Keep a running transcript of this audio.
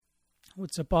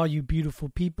What's up, all you beautiful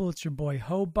people? It's your boy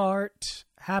Hobart.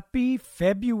 Happy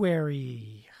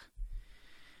February.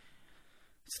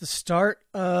 It's the start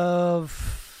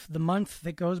of the month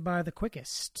that goes by the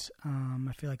quickest.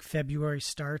 I feel like February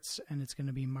starts and it's going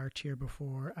to be March here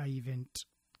before I even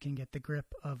can get the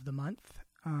grip of the month.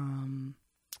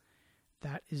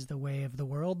 That is the way of the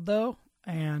world, though.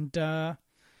 And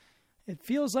it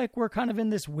feels like we're kind of in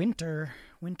this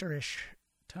winterish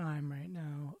time right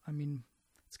now. I mean,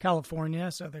 it's California,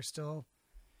 so there's still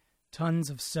tons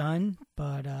of sun.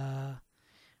 But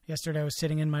yesterday I was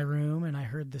sitting in my room and I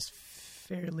heard this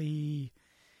fairly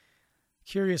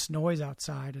curious noise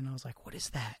outside. And I was like, what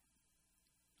is that?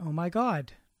 Oh my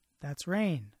God, that's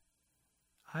rain.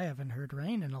 I haven't heard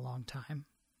rain in a long time.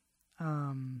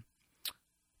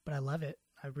 But I love it.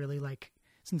 I really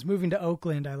since moving to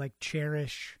Oakland, I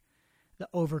cherish the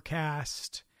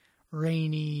overcast,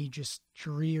 rainy, just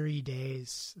dreary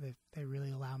days. They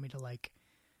really allow me to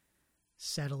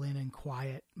settle in and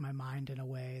quiet my mind in a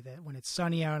way that when it's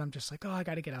sunny out, I'm just like, oh, I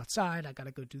got to get outside. I got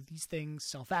to go do these things,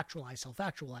 self-actualize.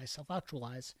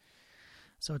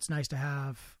 So it's nice to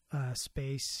have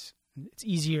space. It's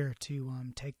easier to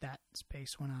take that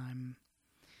space when I'm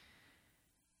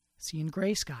seeing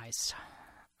gray skies,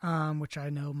 which I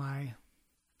know my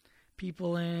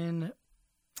people in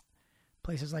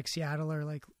places like Seattle are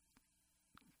like,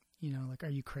 are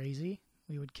you crazy?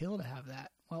 We would kill to have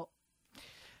that. Well,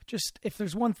 just if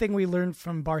there's one thing we learned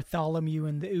from Bartholomew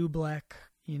and the Oobleck,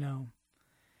 you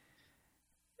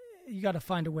got to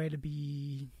find a way to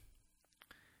be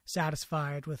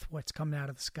satisfied with what's coming out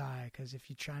of the sky. Because if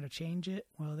you're trying to change it,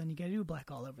 well, then you get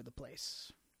Oobleck all over the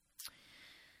place.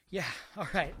 Yeah. All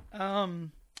right.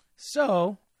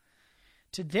 So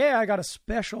today I got a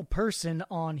special person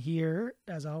on here,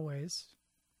 as always.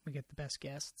 We get the best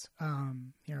guests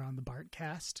here on the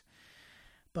Bartcast.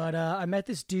 But I met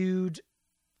this dude,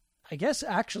 I guess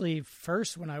actually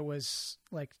first when I was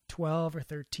 12 or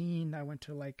 13. I went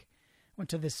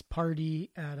to this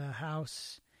party at a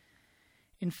house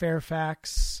in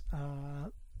Fairfax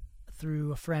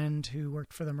through a friend who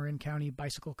worked for the Marin County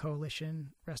Bicycle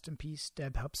Coalition. Rest in peace,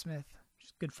 Deb Hupsmith.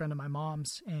 She's a good friend of my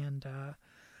mom's. And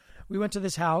we went to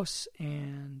this house,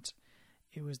 and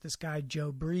it was this guy,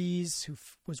 Joe Breeze, who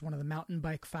was one of the mountain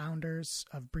bike founders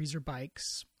of Breezer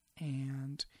Bikes.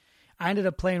 And I ended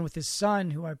up playing with his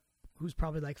son, who's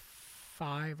probably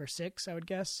 5 or 6, I would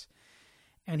guess.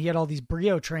 And he had all these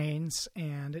Brio trains,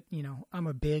 and I'm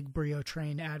a big Brio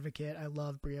train advocate. I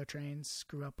love Brio trains.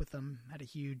 Grew up with them. Had a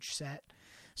huge set.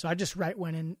 So I just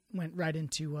went right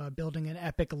into building an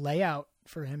epic layout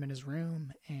for him in his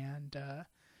room, and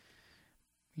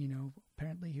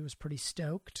apparently he was pretty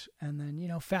stoked. And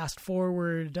then, fast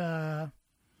forward,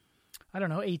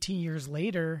 18 years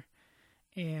later,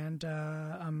 and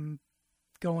I'm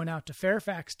going out to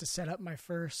Fairfax to set up my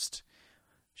first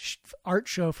art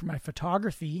show for my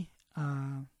photography.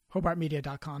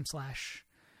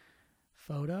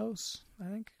 HobartMedia.com/photos, I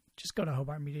think. Just go to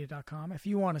HobartMedia.com if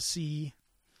you want to see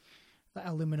the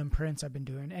aluminum prints I've been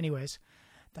doing. Anyways,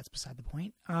 that's beside the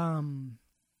point.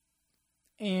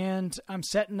 And I'm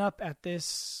setting up at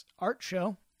this art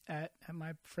show at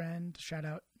my friend, shout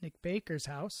out Nick Baker's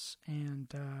house.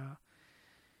 And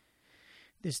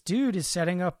this dude is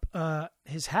setting up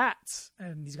his hats.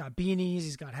 And he's got beanies,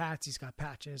 he's got hats, he's got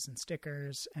patches and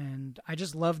stickers. And I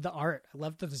just loved the art. I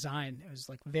loved the design. It was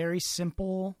very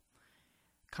simple,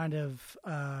 kind of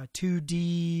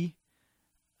 2D,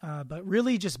 but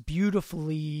really just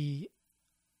beautifully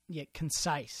yet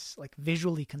concise,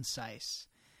 visually concise,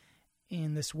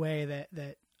 in this way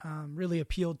that really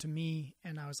appealed to me.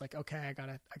 And I was like, okay, I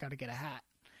gotta get a hat.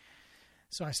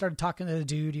 So I started talking to the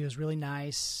dude. He was really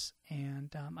nice.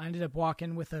 And I ended up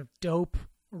walking with a dope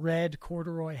red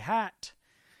corduroy hat.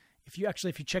 If you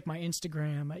check my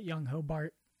Instagram at Young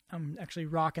Hobart, I'm actually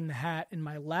rocking the hat in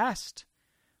my last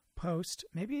post.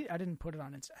 Maybe I didn't put it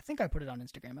on Instagram. I think I put it on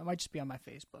Instagram. It might just be on my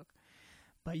Facebook.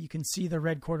 But you can see the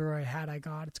red corduroy hat I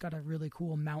got. It's got a really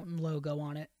cool mountain logo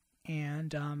on it.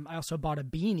 And I also bought a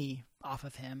beanie off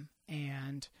of him.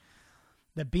 And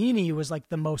the beanie was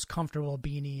the most comfortable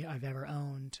beanie I've ever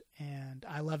owned. And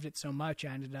I loved it so much, I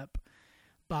ended up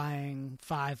buying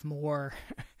 5 more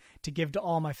to give to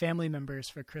all my family members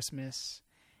for Christmas.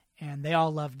 And they all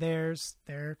loved theirs.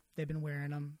 They've been wearing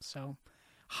them. So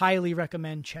highly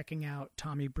recommend checking out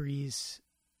Tommy Breeze,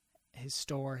 his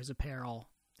store, his apparel,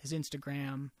 his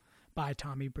Instagram, by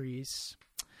Tommy Breeze.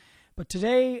 But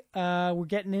today we're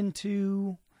getting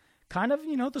into kind of,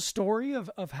 the story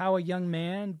of how a young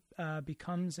man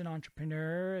becomes an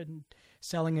entrepreneur and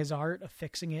selling his art,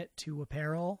 affixing it to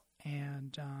apparel.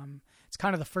 And it's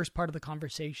kind of the first part of the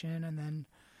conversation. And then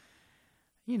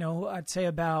I'd say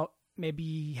about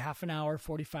maybe half an hour,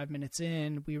 45 minutes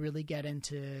in, we really get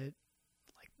into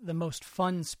like the most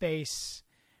fun space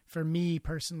for me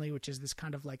personally, which is this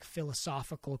kind of like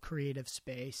philosophical creative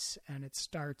space. And it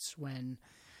starts when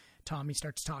Tommy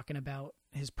starts talking about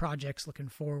his projects looking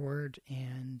forward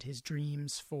and his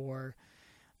dreams for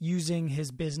using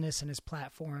his business and his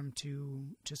platform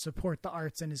to support the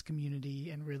arts in his community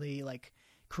and really like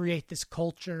create this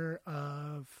culture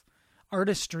of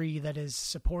artistry that is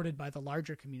supported by the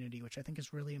larger community, which I think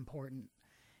is really important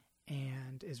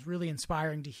and is really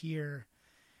inspiring to hear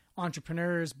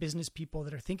entrepreneurs, business people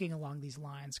that are thinking along these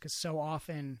lines. Because so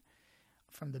often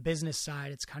from the business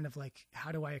side, it's kind of like,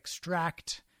 how do I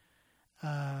extract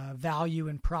value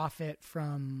and profit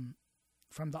from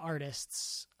the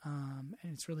artists? And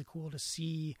it's really cool to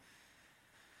see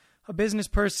a business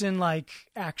person like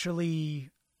actually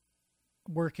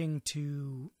working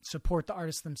to support the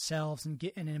artists themselves and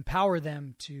empower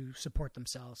them to support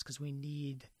themselves, because we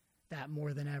need that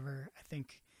more than ever. I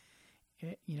think,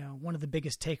 one of the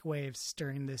biggest takeaways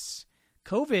during this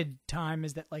COVID time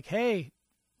is that like, hey,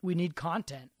 we need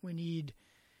content. We need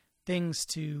things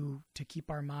to keep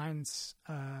our minds,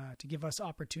 to give us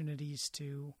opportunities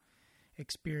to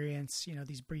experience,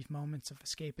 these brief moments of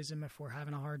escapism if we're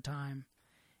having a hard time,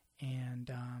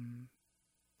 and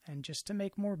just to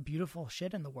make more beautiful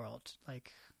shit in the world,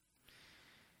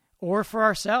 or for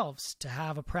ourselves to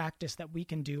have a practice that we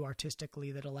can do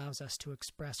artistically that allows us to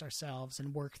express ourselves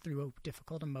and work through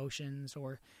difficult emotions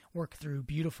or work through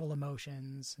beautiful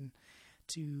emotions, and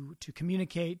to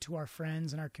communicate to our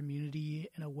friends and our community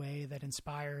in a way that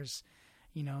inspires,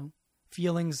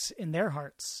 feelings in their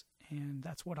hearts. And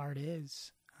that's what art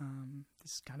is.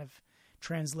 This kind of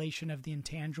translation of the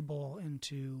intangible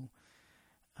into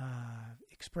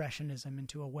expressionism,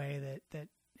 into a way that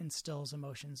instills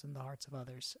emotions in the hearts of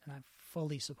others. And I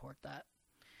fully support that.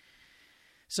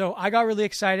 So I got really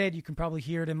excited. You can probably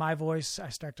hear it in my voice. I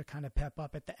start to kind of pep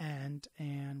up at the end,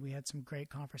 and we had some great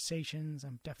conversations.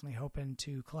 I'm definitely hoping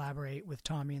to collaborate with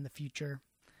Tommy in the future.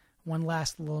 One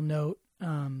last little note.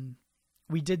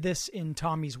 We did this in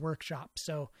Tommy's workshop.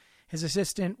 So his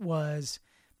assistant was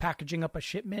packaging up a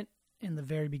shipment in the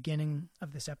very beginning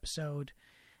of this episode.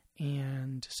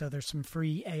 And so there's some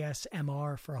free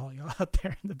ASMR for all y'all out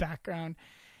there in the background.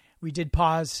 We did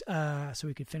pause so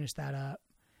we could finish that up.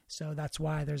 So that's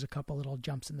why there's a couple little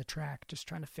jumps in the track, just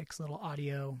trying to fix little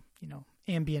audio,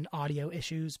 ambient audio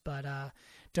issues. But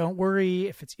don't worry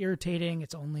if it's irritating.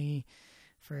 It's only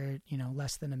for,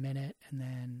 less than a minute, and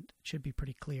then it should be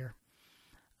pretty clear.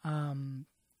 And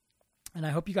I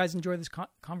hope you guys enjoy this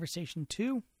conversation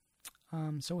too.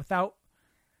 So without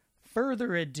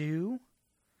further ado,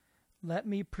 let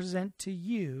me present to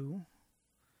you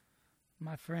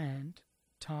my friend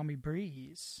Tommy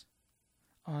Breeze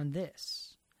on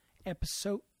this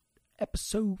episode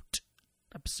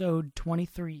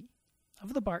 23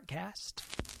 of the Bartcast.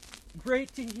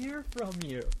 Great to hear from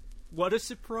you. What a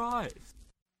surprise.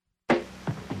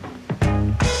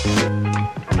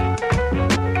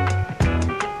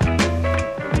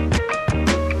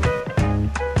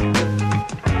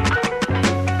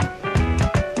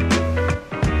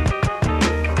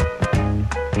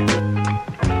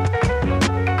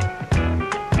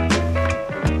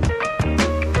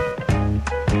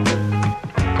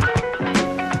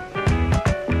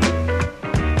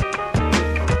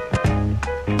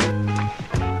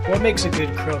 What makes a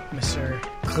good croque monsieur?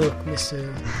 Croque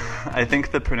monsieur. I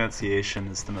think the pronunciation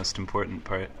is the most important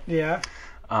part. Yeah.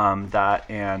 That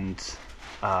and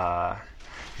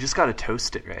you just got to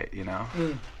toast it right,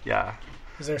 Yeah.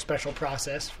 Is there a special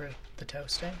process for the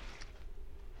toasting?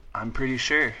 I'm pretty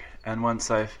sure. And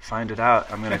once I find it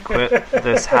out, I'm going to quit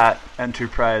this hat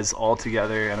enterprise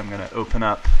altogether, and I'm going to open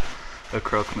up a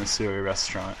croque monsieur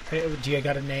restaurant. Hey, do you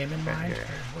got a name in mind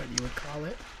for what you would call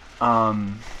it?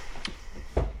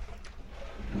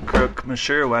 Croque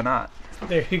monsieur, why not?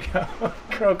 There you go.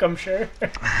 Croque monsieur.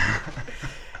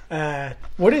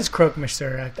 What is croque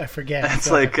monsieur? I forget. It's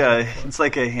like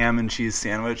a ham and cheese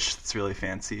sandwich. It's really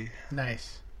fancy.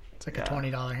 Nice. It's like a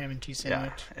 $20 ham and cheese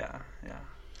sandwich. Yeah.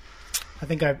 I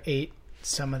think I ate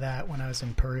some of that when I was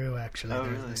in Peru, actually. Oh,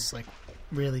 There was this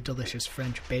really delicious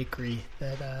French bakery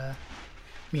that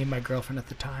me and my girlfriend at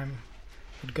the time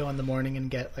would go in the morning and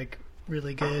get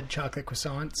really good chocolate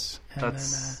croissants. And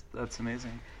that's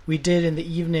amazing. We did in the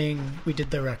evening, we did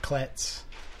the raclettes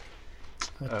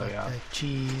with the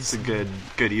cheese. It's a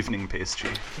good evening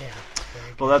pastry. Yeah.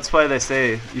 Well, that's why they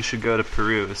say you should go to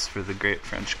Peru, is for the great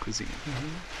French cuisine.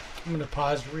 Mm-hmm. I'm going to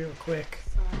pause real quick.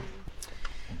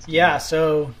 Yeah,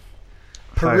 so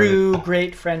Peru,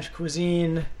 great French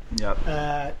cuisine. Yep.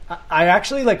 I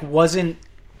actually wasn't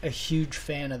a huge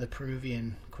fan of the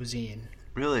Peruvian cuisine.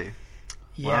 Really?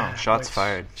 Yeah. Wow, shots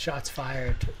fired. Shots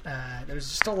fired. There's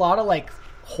just a lot of like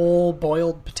whole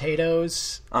boiled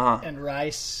potatoes and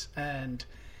rice, and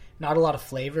not a lot of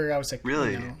flavor. I was like,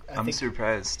 Really? I'm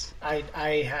surprised.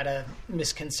 I had a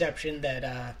misconception that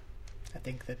I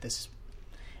think that this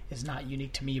is not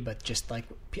unique to me, but just like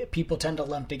people tend to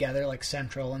lump together like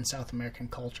Central and South American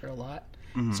culture a lot.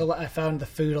 Mm-hmm. So I found the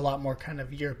food a lot more kind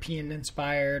of European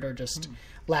inspired, or just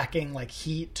lacking like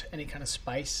heat, any kind of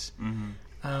spice.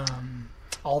 Mm-hmm.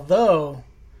 Although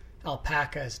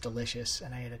alpaca is delicious,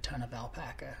 and I ate a ton of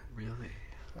alpaca. Really?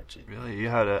 Really? You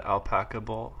had an alpaca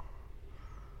bowl?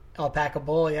 Alpaca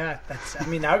bowl, yeah. That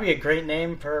would be a great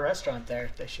name for a restaurant there.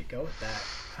 They should go with that.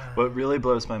 What really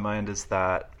blows my mind is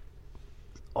that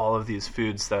all of these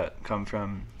foods that come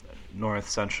from North,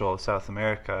 Central, South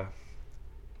America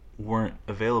weren't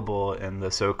available in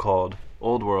the so-called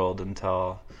Old World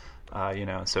until,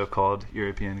 so-called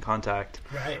European contact.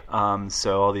 Right.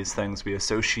 So all these things we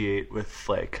associate with,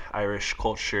 like, Irish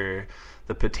culture,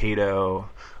 the potato,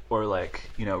 or, like,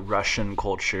 Russian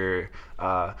culture,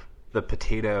 the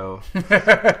potato,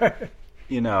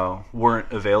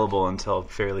 weren't available until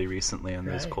fairly recently in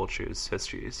those cultures'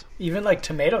 histories. Even like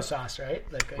tomato sauce, right?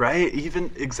 Right,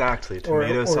 even exactly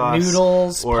tomato sauce, or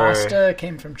noodles, or pasta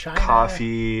came from China.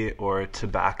 Coffee or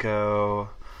tobacco.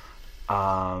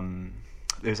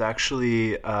 There's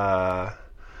actually, I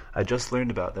just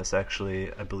learned about this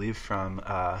actually, I believe from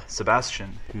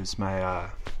Sebastian, who's my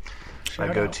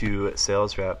go-to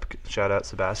sales rep. Shout out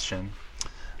Sebastian,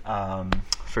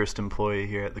 first employee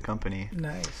here at the company.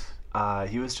 Nice.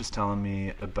 He was just telling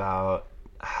me about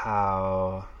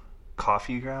how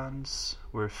coffee grounds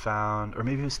were found, or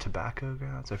maybe it was tobacco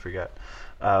grounds, I forget.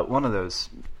 One of those,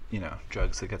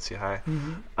 drugs that gets you high,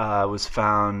 was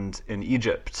found in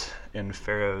Egypt in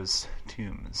Pharaoh's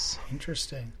tombs.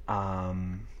 Interesting.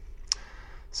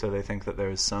 So they think that there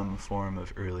was some form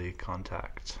of early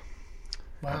contact.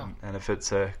 Wow. And if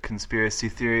it's a conspiracy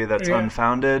theory that's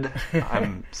unfounded,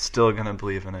 I'm still going to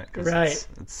believe in it, because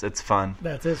it's fun.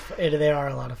 They are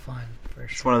a lot of fun, for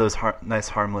sure. It's one of those nice,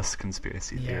 harmless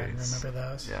conspiracy theories. Remember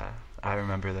those? Yeah, I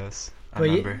remember those.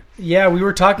 Yeah, we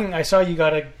were talking, I saw you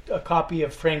got a copy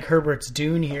of Frank Herbert's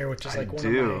Dune here, which is like one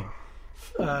of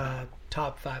my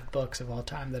top 5 books of all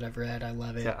time that I've read. I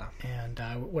love it. Yeah. And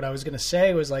what I was going to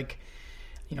say was like,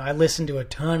 I listen to a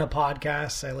ton of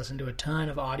podcasts. I listen to a ton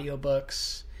of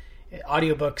audiobooks.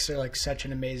 Audiobooks are like such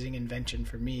an amazing invention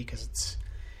for me, because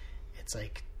it's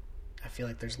like I feel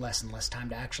like there's less and less time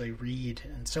to actually read,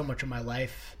 and so much of my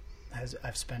life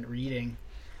I've spent reading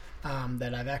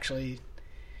that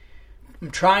I'm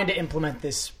trying to implement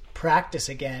this practice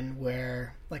again,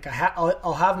 where like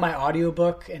I'll have my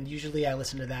audiobook, and usually I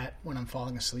listen to that when I'm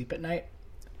falling asleep at night,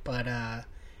 but I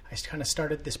kind of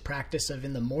started this practice of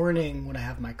in the morning when I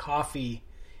have my coffee,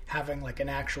 having like an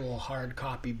actual hard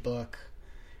copy book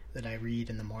that I read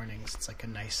in the mornings. It's like a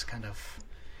nice kind of,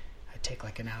 I take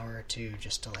like an hour or two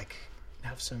just to like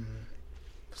have some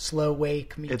slow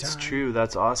wake me time. It's true.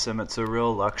 That's awesome. It's a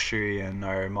real luxury in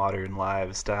our modern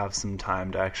lives to have some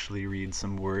time to actually read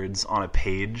some words on a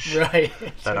page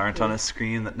that aren't on a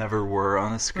screen, that never were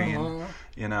on a screen,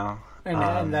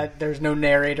 And that there's no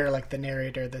narrator like the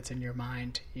narrator that's in your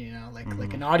mind,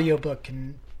 like an audiobook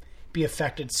can be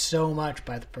affected so much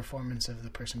by the performance of the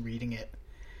person reading it.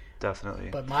 Definitely.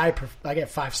 But I get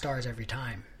 5 stars every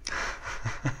time.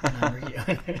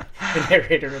 The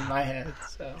narrator in my head.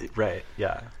 So. Right,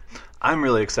 yeah. I'm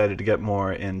really excited to get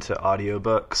more into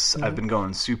audiobooks. I've been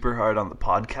going super hard on the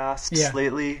podcasts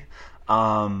lately.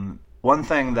 One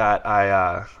thing that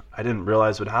I didn't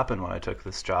realize would happen when I took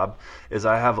this job is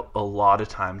I have a lot of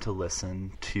time to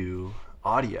listen to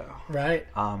audio. Right.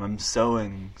 I'm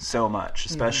sewing so much,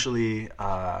 especially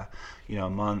a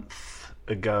month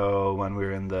ago when we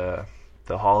were in the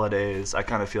holidays. I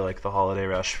kind of feel like the holiday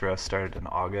rush for us started in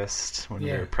August when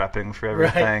we were prepping for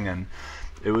everything, and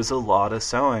it was a lot of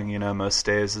sewing. Most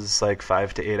days is like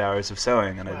 5 to 8 hours of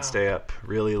sewing, and I'd stay up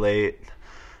really late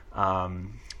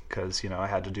because I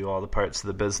had to do all the parts of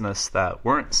the business that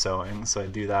weren't sewing, so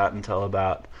I'd do that until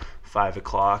about 5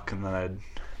 o'clock, and then I'd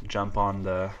jump on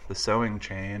the sewing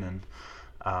chain. And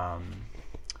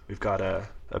we've got a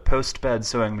post-bed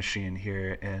sewing machine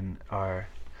here in our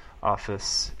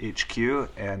office HQ,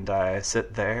 and I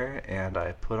sit there and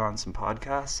I put on some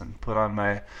podcasts and put on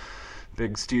my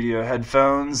big studio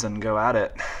headphones and go at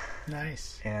it.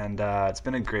 Nice. And it's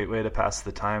been a great way to pass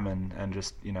the time and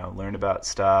just learn about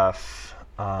stuff.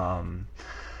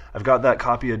 I've got that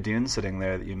copy of Dune sitting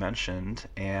there that you mentioned,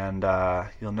 and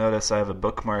you'll notice I have a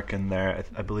bookmark in there.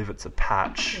 I believe it's a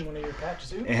patch. In one of your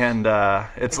patches. Oops. And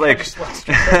it's like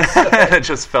it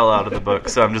just fell out of the book,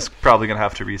 so I'm just probably gonna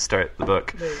have to restart the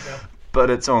book. There you go. But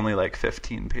it's only like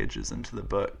 15 pages into the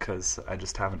book because I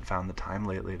just haven't found the time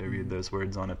lately to read those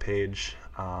words on a page.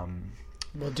 Well,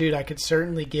 dude, I could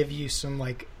certainly give you some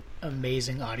like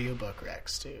amazing audiobook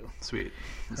recs too. Sweet,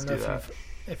 let's I do don't know that.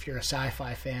 if you're a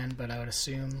sci-fi fan, but I would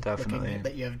assume Definitely. looking at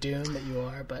that you have Dune, that you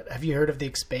are. But have you heard of The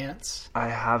Expanse? I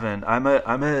haven't. I'm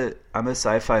a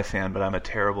sci-fi fan, but I'm a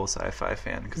terrible sci-fi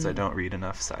fan because I don't read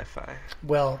enough sci-fi.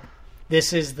 Well,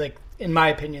 this is like, in my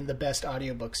opinion, the best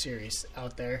audiobook series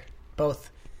out there,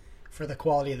 both for the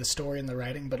quality of the story and the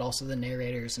writing, but also the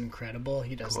narrator is incredible.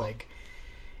 He does Cool.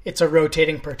 it's a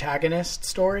rotating protagonist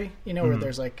story, where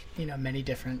there's many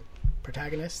different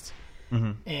protagonists.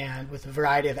 Mm-hmm. And with a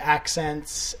variety of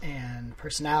accents and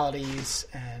personalities,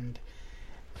 and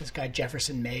this guy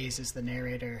Jefferson Mays is the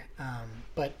narrator.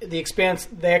 But The Expanse,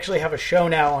 they actually have a show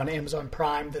now on Amazon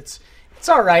Prime it's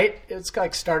all right. It's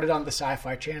like started on the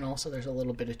Sci-Fi Channel, so there's a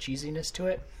little bit of cheesiness to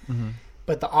it. Mm-hmm.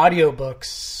 But the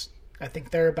audiobooks, I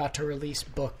think they're about to release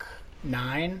book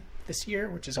 9 this year,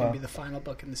 which is going to be the final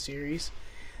book in the series.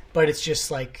 But it's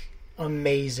just like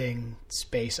amazing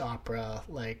space opera,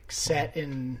 like set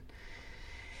in...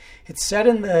 It's set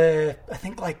in the, I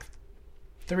think, like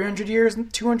 300 years,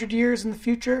 200 years in the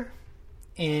future,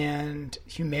 and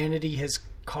humanity has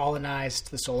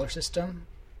colonized the solar system.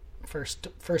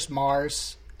 First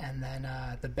Mars, and then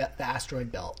the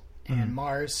asteroid belt. And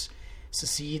Mars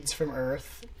secedes from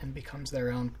Earth and becomes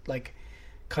their own like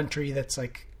country that's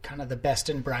like kind of the best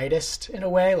and brightest in a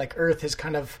way. Like Earth has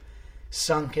kind of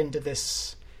sunk into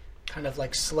this kind of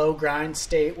like slow grind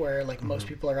state where like most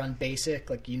people are on basic,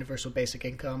 like universal basic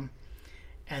income,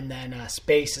 and then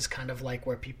space is kind of like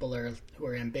where people who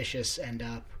are ambitious end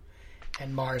up,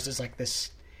 and Mars is like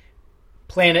this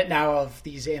planet now of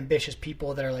these ambitious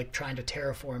people that are like trying to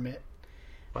terraform it.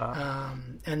 Wow.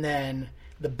 And then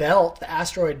the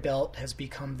asteroid belt, has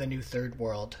become the new third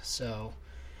world. So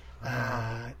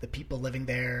the people living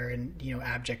there in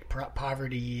abject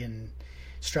poverty and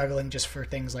struggling just for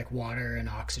things like water and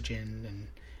oxygen, and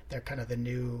they're kind of the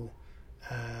new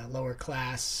lower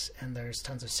class, and there's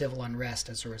tons of civil unrest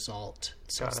as a result.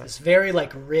 So it's this very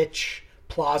like rich,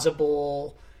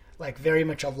 plausible, like very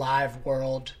much alive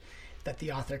world that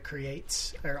the author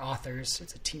creates, or authors.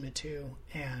 It's a team of two,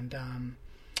 and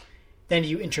then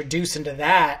you introduce into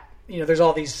that. There's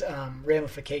all these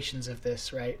ramifications of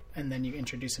this, right? And then you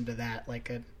introduce into that like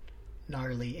a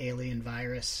gnarly alien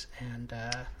virus, and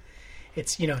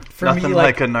it's for Nothing me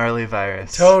like a gnarly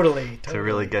virus. Totally. To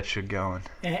really get you going.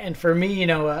 And for me,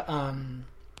 a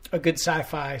good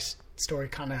sci-fi story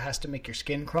kind of has to make your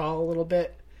skin crawl a little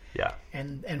bit. Yeah.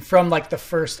 And from like the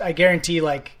first, I guarantee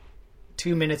like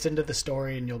 2 minutes into the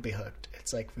story and you'll be hooked.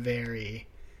 It's like very,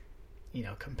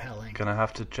 compelling. Gonna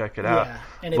have to check it out. Yeah,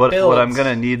 and it what builds. I'm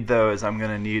gonna need though is I'm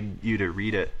gonna need you to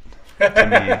read it to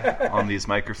me on these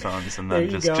microphones, and then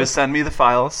just send me the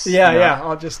files. Yeah.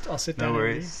 I'll sit down. No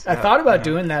worries. I thought about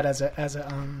doing that as a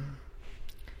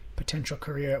potential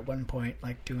career at one point,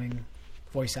 like doing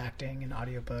voice acting and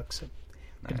audiobooks.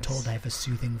 I've been told I have a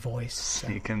soothing voice. So.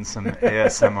 Sneaking some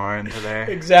ASMR into there.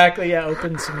 Exactly. Yeah.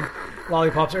 Opened some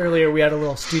lollipops earlier. We had a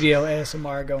little studio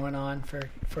ASMR going on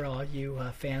for all you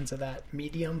fans of that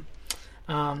medium.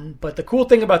 But the cool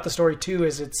thing about the story too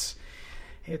is it's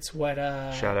what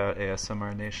shout out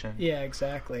ASMR Nation. Yeah,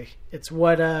 exactly. It's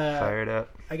what fired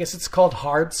up. I guess it's called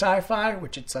hard sci-fi,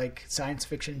 which it's like science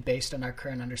fiction based on our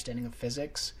current understanding of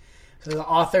physics. So the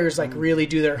authors like really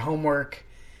do their homework.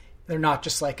 They're not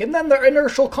just like, and then the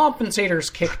inertial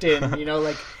compensators kicked in,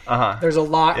 there's a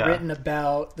lot written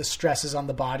about the stresses on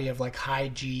the body of like high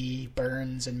G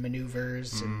burns and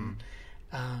maneuvers. And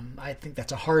I think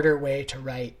that's a harder way to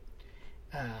write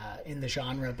in the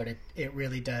genre, but it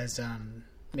really does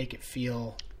make it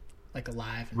feel like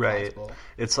alive and plausible.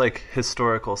 It's like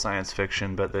historical science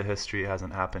fiction, but the history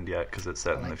hasn't happened yet because it's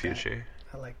set in the future.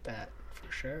 I like that for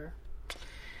sure.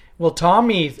 Well,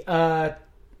 Tommy, I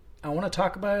want to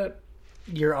talk about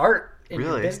your art and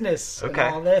your business and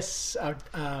all this.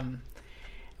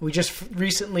 We just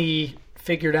recently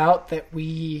figured out that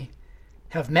we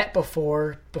have met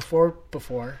before.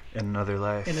 In another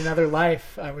life. In another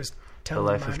life. I was telling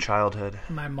the life of childhood.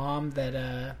 My mom that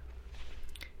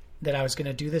I was going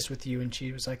to do this with you, and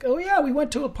she was like, "Oh yeah, we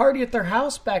went to a party at their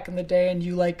house back in the day, and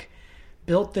you like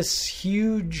built this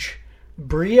huge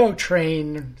Brio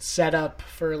train set up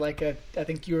for like I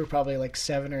think you were probably like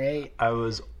 7 or 8." I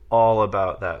was all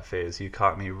about that phase. You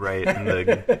caught me right in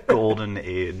the golden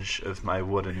age of my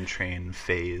wooden train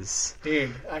phase.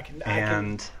 Dude,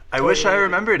 I wish I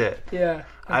remembered it. Yeah.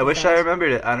 I wish I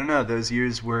remembered it. I don't know. Those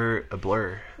years were a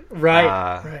blur.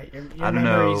 Right, right. Your I don't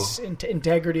memories,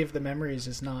 integrity of the memories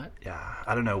is not Yeah,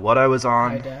 I don't know what I was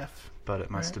high on, def. but it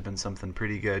must have been something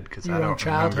pretty good because I Your own don't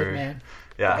childhood, remember. man.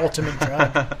 Yeah, The ultimate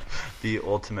drug. The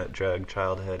ultimate drug,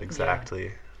 childhood.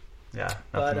 Exactly. Yeah,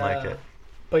 nothing But, like it.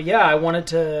 But yeah, I wanted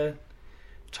to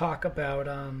talk about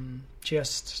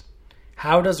just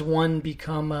how does one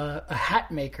become a hat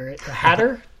maker? A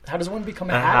hatter? How does one become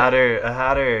a hatter? A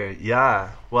hatter.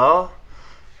 Yeah. Well,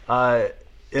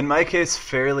 in my case,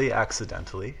 fairly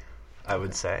accidentally, I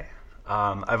would say.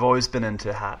 I've always been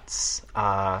into hats.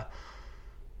 I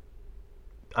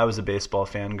was a baseball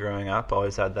fan growing up.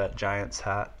 Always had that Giants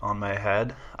hat on my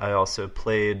head. I also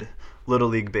played Little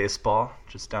League baseball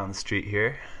just down the street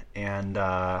here. And,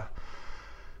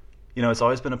 it's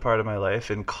always been a part of my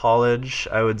life. In college,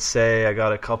 I would say I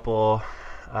got a couple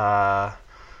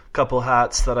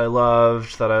hats that I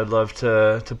loved, that I would love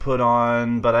to put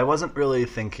on. But I wasn't really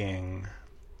thinking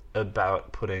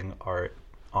about putting art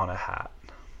on a hat.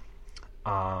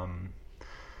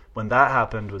 When that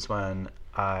happened was when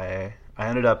I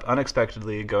ended up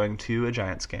unexpectedly going to a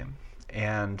Giants game,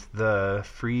 and the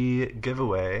free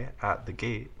giveaway at the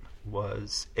gate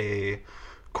was a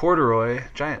corduroy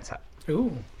Giants hat.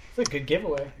 Ooh, that's a good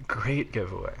giveaway. Great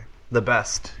giveaway. The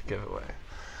best giveaway.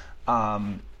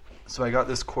 So I got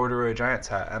this corduroy Giants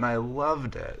hat, and I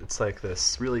loved it. It's like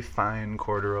this really fine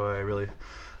corduroy, really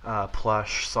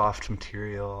plush, soft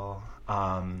material.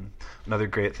 Another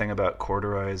great thing about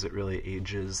corduroy is it really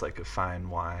ages like a fine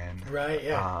wine. Right,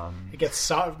 yeah. It gets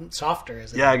softer,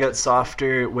 isn't it? Yeah, it gets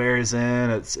softer, it wears in,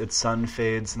 it sun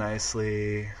fades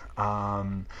nicely.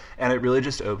 And it really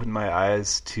just opened my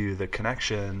eyes to the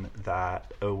connection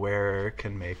that a wearer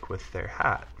can make with their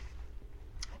hat.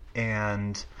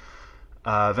 And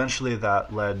eventually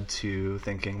that led to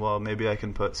thinking, well, maybe I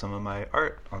can put some of my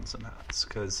art on some hats.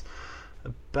 Because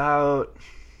about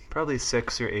probably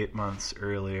 6 or 8 months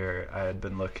earlier, I had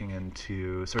been looking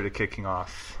into sort of kicking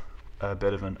off a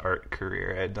bit of an art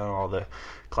career. I had done all the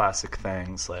classic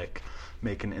things like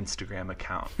make an Instagram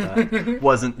account that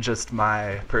wasn't just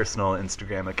my personal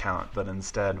Instagram account, but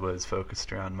instead was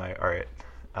focused around my art.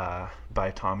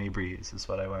 By Tommy Breeze is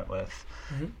what I went with.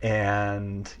 Mm-hmm.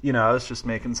 And, I was just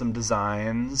making some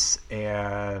designs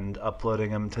and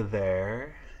uploading them to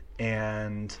there.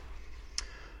 And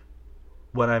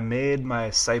when I made my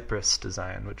Cypress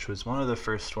design, which was one of the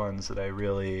first ones that I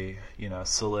really,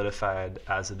 solidified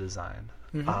as a design,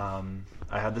 mm-hmm.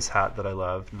 I had this hat that I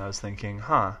loved, and I was thinking,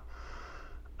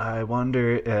 I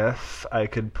wonder if I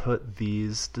could put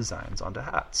these designs onto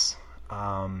hats.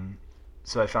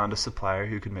 So I found a supplier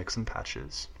who could make some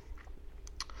patches.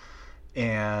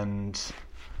 And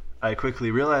I quickly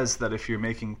realized that if you're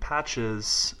making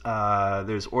patches,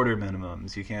 there's order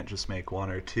minimums. You can't just make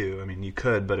 1 or 2. I mean, you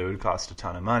could, but it would cost a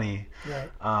ton of money. Right.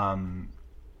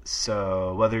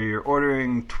 So whether you're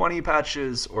ordering 20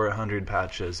 patches or 100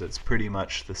 patches, it's pretty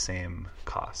much the same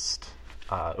cost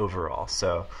overall.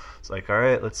 So it's like, all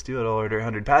right, let's do it. I'll order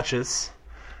 100 patches.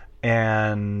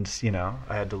 And,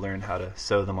 I had to learn how to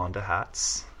sew them onto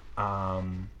hats.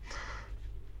 And,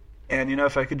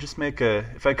 if I could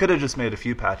have just made a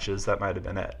few patches, that might have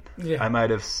been it. Yeah. I might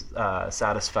have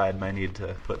satisfied my need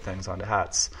to put things onto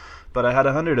hats. But I had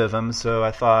 100 of them, so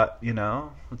I thought,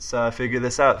 let's figure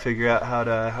this out, figure out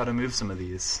how to move some of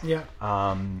these. Yeah.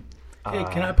 Hey,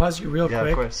 can I pause you real quick? Yeah,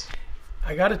 of course.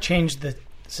 I got to change the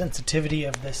sensitivity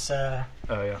of this. Oh,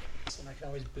 yeah. So I can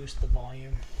always boost the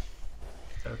volume.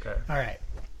 Okay. All right.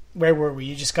 Where were we?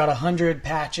 You just got 100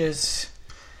 patches.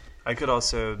 I could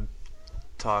also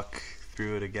talk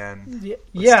through it again.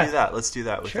 Yeah. Let's do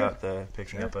that without the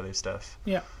picking up other stuff.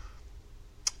 Yeah.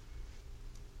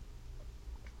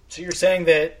 So you're saying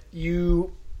that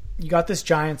you got this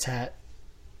Giants hat.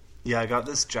 Yeah, I got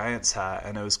this Giants hat,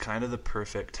 and it was kind of the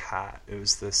perfect hat. It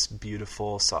was this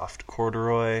beautiful, soft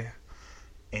corduroy,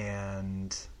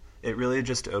 and it really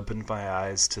just opened my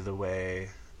eyes to the way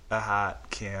a hat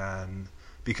can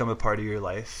become a part of your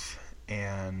life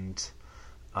and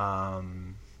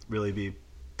really be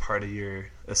part of your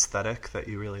aesthetic that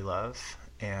you really love,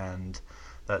 and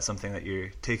that's something that you're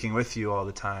taking with you all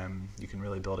the time. You can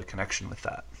really build a connection with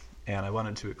that, and I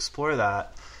wanted to explore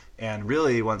that. And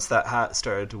really, once that hat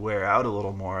started to wear out a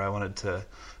little more, I wanted to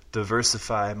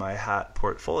diversify my hat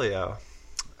portfolio.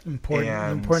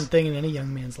 Important thing in any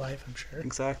young man's life, I'm sure.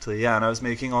 Exactly, yeah. And I was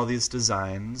making all these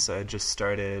designs. I just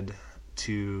started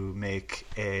to make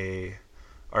a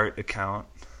art account,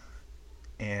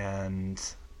 and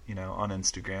on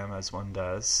Instagram, as one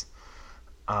does,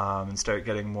 and start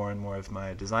getting more and more of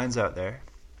my designs out there.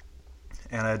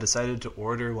 And I decided to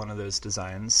order one of those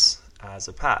designs as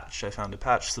a patch. I found a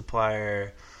patch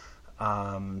supplier.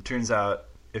 Turns out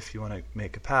if you want to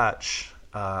make a patch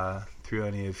through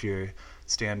any of your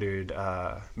standard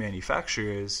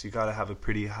manufacturers, you got to have a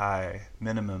pretty high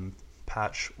minimum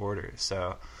patch order.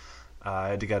 So I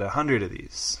had to get 100 of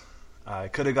these. I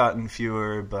could have gotten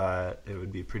fewer, but it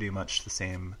would be pretty much the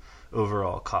same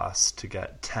overall cost to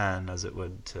get 10 as it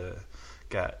would to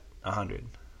get 100.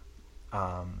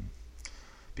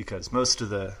 Because most of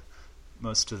the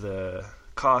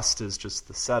cost is just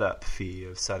the setup fee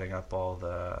of setting up all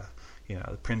the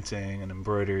the printing and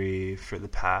embroidery for the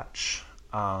patch.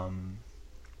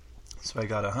 So I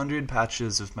got 100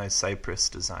 patches of my Cypress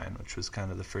design, which was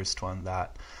kind of the first one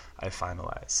that I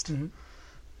finalized. Mm-hmm.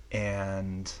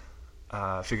 And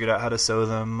figured out how to sew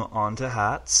them onto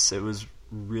hats. It was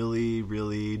really,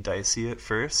 really dicey at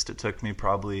first. It took me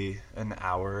probably an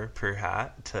hour per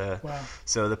hat to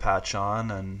sew the patch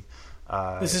on. And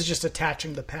this is just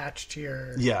attaching the patch to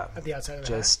your at the outside of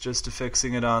the hat. Just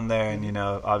affixing it on there. And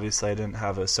obviously I didn't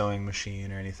have a sewing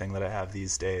machine or anything that I have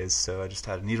these days, so I just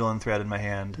had a needle and thread in my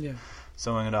hand,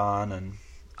 sewing it on.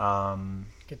 And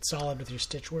get solid with your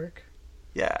stitch work.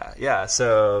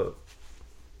 So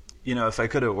if I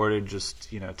could have ordered just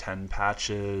 10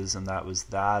 patches and that was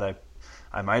that,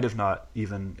 I might have not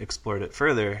even explored it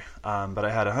further. But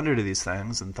I had 100 of these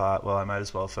things and thought, well, I might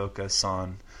as well focus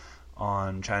on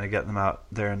trying to get them out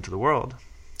there into the world.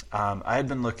 I had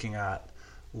been looking at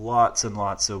lots and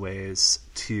lots of ways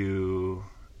to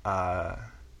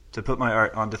put my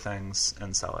art onto things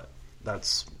and sell it.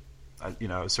 That's, I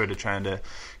was sort of trying to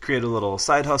create a little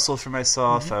side hustle for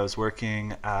myself. Mm-hmm. I was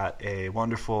working at a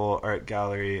wonderful art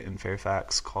gallery in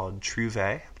Fairfax called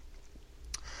Trouvé,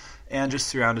 and just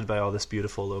surrounded by all this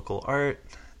beautiful local art.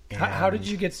 How did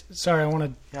you get... Sorry, I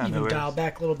want to dial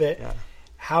back a little bit. Yeah.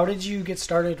 How did you get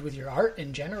started with your art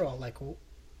in general? Like,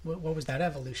 what was that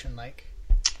evolution like?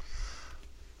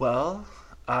 Well,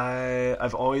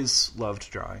 I've always loved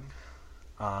drawing.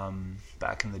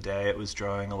 Back in the day, it was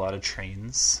drawing a lot of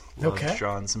trains. Loved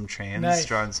drawing some trains,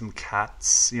 drawing some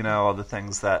cats, all the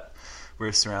things that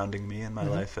were surrounding me in my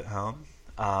life at home.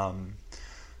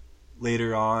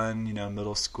 Later on,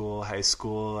 middle school, high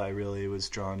school, I really was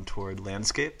drawn toward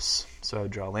landscapes. So I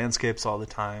would draw landscapes all the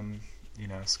time,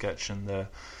 sketch in the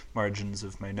margins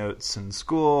of my notes in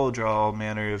school, draw all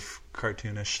manner of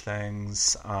cartoonish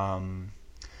things.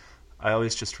 I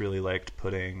always just really liked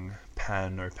putting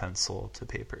pen or pencil to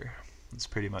paper. It's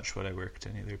pretty much what I worked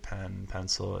in, either pen,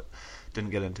 pencil. It didn't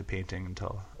get into painting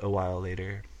until a while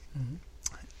later. Mm-hmm.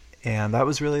 And that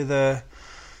was really the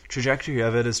trajectory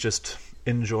of it, is just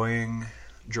enjoying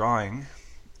drawing.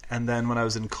 And then when I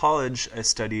was in college, I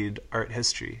studied art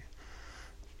history.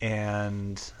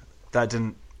 And that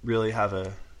didn't really have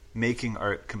a making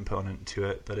art component to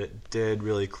it, but it did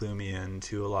really clue me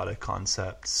into a lot of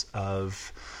concepts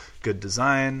of good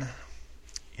design,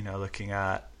 looking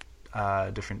at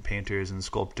different painters and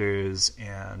sculptors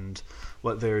and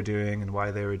what they were doing and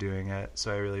why they were doing it.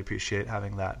 So I really appreciate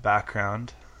having that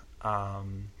background.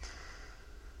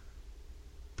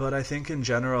 But I think in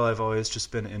general, I've always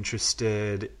just been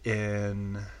interested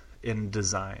in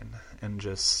design and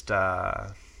just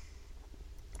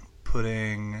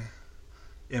putting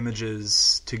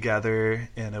images together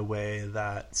in a way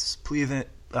that's pleasing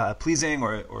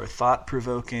or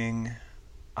thought-provoking.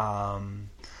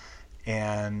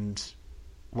 And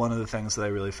one of the things that I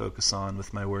really focus on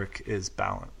with my work is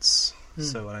balance.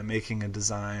 So when I'm making a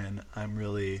design, I'm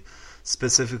really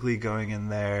specifically going in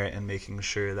there and making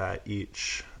sure that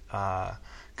each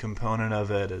component of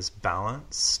it is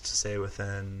balanced, say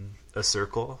within a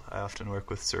circle. I often work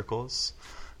with circles.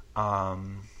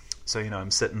 So,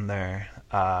 I'm sitting there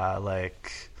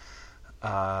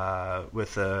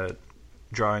with a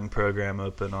drawing program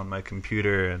open on my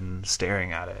computer and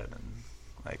staring at it and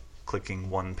clicking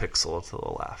 1 pixel to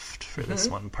the left for this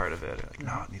one part of it.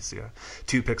 No, it needs to go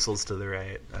 2 pixels to the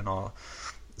right. And I'll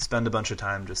spend a bunch of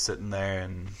time just sitting there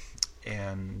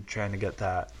and trying to get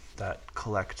that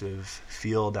collective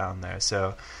feel down there.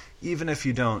 So even if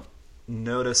you don't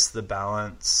notice the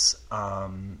balance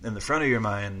in the front of your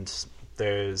mind,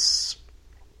 there's,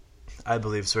 I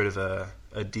believe, sort of a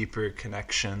deeper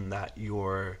connection that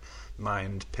your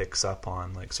mind picks up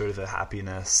on, sort of a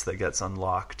happiness that gets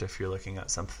unlocked if you're looking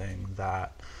at something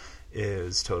that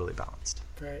is totally balanced.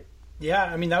 Right. Yeah,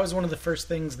 I mean, that was one of the first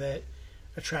things that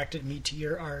attracted me to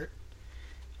your art.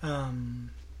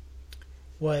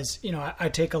 Was, I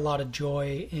take a lot of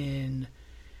joy in,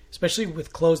 especially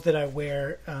with clothes that I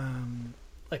wear,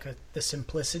 like the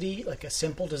simplicity, like a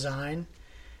simple design,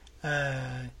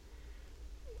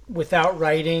 without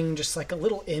writing, just like a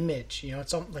little image. You know,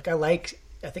 it's like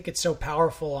I think it's so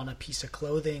powerful on a piece of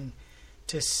clothing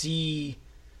to see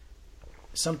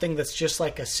something that's just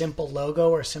like a simple logo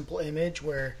or a simple image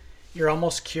where you're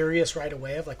almost curious right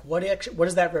away of like what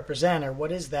does that represent, or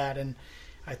what is that? And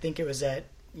I think it was at,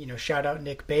 you know, shout out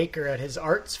Nick Baker at his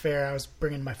arts fair. I was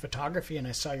bringing my photography and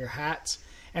I saw your hats,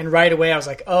 and right away I was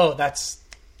like, oh, that's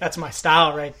my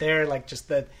style right there. Like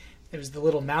just it was the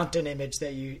little mountain image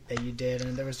that you did,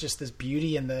 and there was just this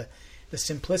beauty and the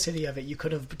simplicity of it. You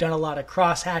could have done a lot of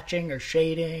cross hatching or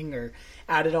shading or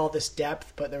added all this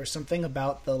depth, but there was something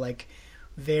about the like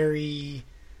very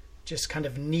just kind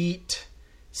of neat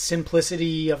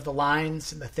simplicity of the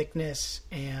lines and the thickness,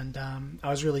 and I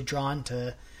was really drawn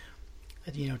to,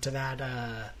 you know, to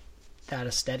that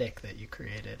aesthetic that you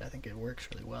created. I think it works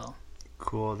really well.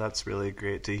 Cool, that's really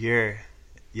great to hear.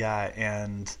 Yeah,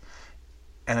 and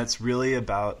it's really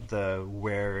about the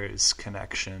wearer's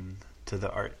connection to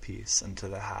the art piece and to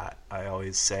the hat. I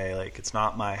always say, like, it's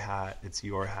not my hat, it's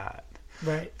your hat.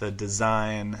 Right. The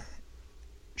design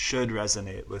should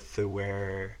resonate with the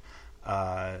wearer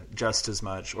just as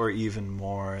much or even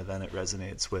more than it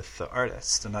resonates with the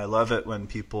artist. And I love it when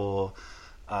people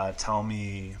tell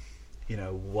me, you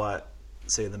know, what,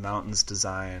 say, the mountains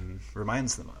design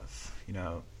reminds them of. You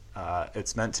know,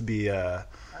 it's meant to be an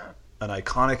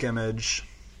iconic image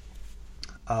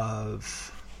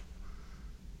of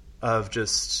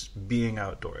just being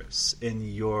outdoors in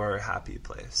your happy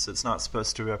place. It's not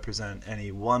supposed to represent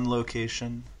any one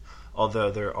location,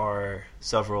 although there are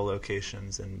several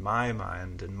locations in my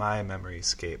mind, in my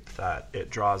memoryscape, that it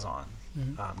draws on,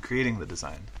 creating the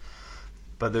design.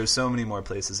 But there's so many more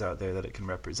places out there that it can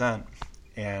represent,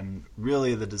 and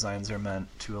really the designs are meant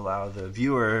to allow the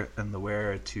viewer and the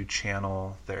wearer to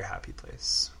channel their happy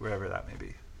place, wherever that may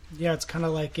be. Yeah, it's kind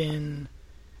of like in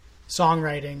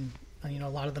songwriting. You know, a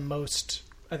lot of the most,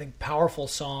 I think, powerful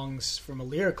songs from a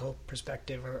lyrical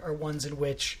perspective are ones in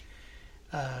which,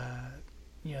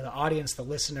 you know, the audience, the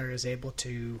listener, is able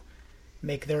to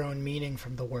make their own meaning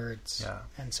from the words. Yeah.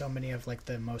 And so many of like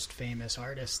the most famous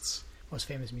artists, most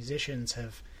famous musicians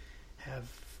have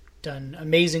done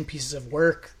amazing pieces of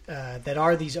work that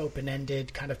are these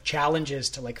open-ended kind of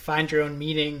challenges to like find your own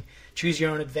meaning, choose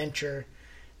your own adventure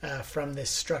from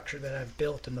this structure that I've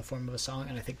built in the form of a song.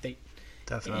 And I think that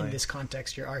definitely in this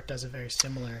context, your art does a very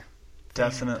similar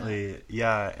Definitely,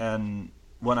 yeah. And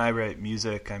when I write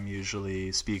music, I'm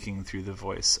usually speaking through the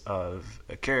voice of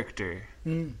a character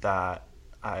that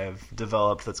I've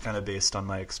developed that's kind of based on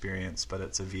my experience, but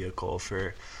it's a vehicle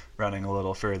for running a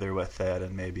little further with it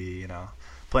and maybe, you know,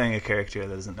 playing a character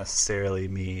that isn't necessarily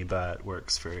me but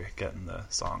works for getting the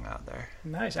song out there.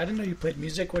 Nice. I didn't know you played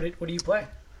music. What do you play?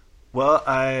 Well,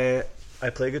 I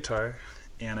play guitar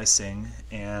and I sing,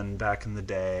 and back in the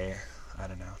day, I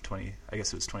don't know, I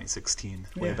guess it was 2016,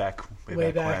 way back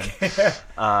when,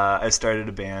 I started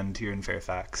a band here in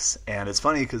Fairfax. And it's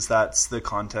funny because that's the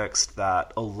context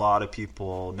that a lot of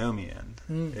people know me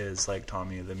in, is like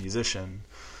Tommy the musician.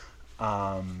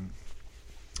 And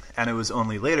it was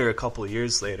only later, a couple of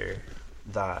years later,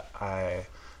 that I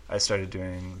started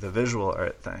doing the visual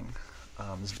art thing.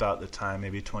 It was about the time,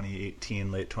 maybe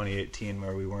 2018, late 2018,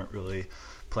 where we weren't really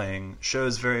playing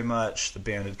shows very much. The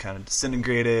band had kind of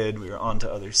disintegrated. We were on to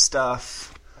other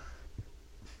stuff.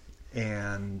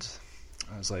 And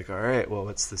I was like, all right, well,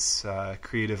 what's this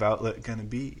creative outlet going to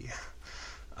be?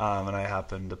 And I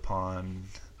happened upon,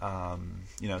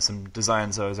 you know, some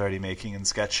designs I was already making and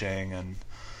sketching,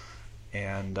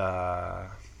 and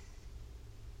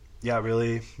yeah,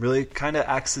 really, really kind of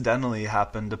accidentally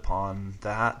happened upon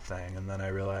the hat thing. And then I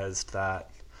realized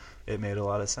that it made a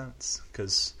lot of sense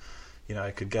because, you know, I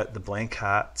could get the blank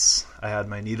hats. I had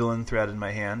my needle and thread in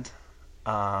my hand,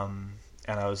 and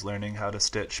I was learning how to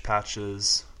stitch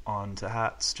patches onto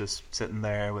hats, just sitting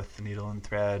there with the needle and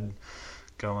thread,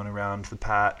 going around the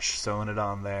patch, sewing it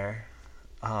on there.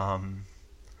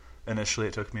 Initially,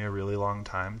 it took me a really long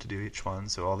time to do each one,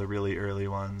 so all the really early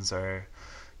ones are,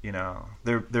 you know,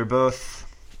 they're both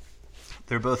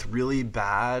really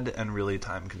bad and really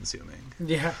time consuming.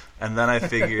 Yeah. And then I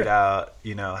figured out,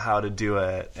 you know, how to do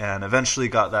it, and eventually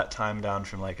got that time down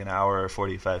from like an hour or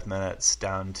 45 minutes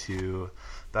down to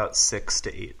about 6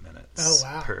 to 8 minutes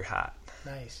per hat.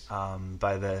 Nice.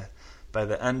 By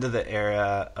the end of the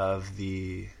era of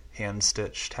the hand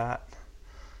stitched hat,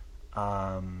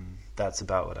 that's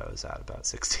about what I was at, about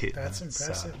 6 to 8 minutes. That's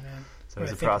impressive, man. So it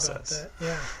was a process.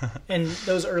 Yeah. And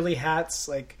those early hats,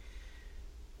 like,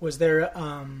 was there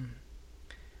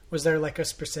like a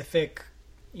specific,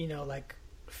 you know, like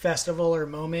festival or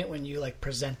moment when you like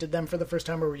presented them for the first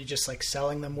time, or were you just like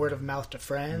selling them word of mouth to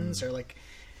friends, or like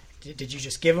did you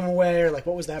just give them away, or like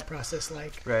what was that process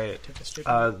like? Right. To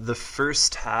distribute? The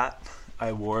first hat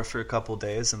I wore for a couple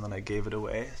days, and then I gave it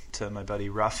away to my buddy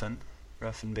Ruffin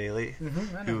Bailey,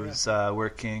 who was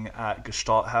working at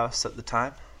Gestalt House at the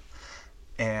time.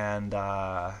 And,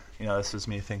 this was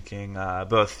me thinking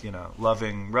both,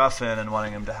 loving Ruffin and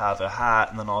wanting him to have a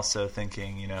hat, and then also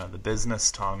thinking, the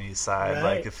business Tommy side.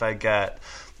 Right. Like, if I get,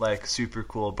 like, super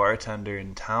cool bartender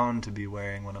in town to be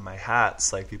wearing one of my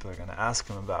hats, like, people are going to ask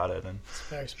him about it. And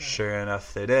sure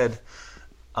enough, they did.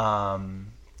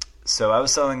 So I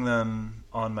was selling them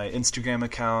on my Instagram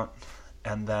account,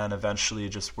 and then eventually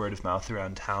just word of mouth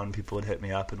around town. People would hit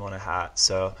me up and want a hat.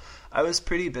 So I was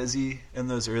pretty busy in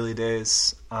those early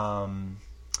days.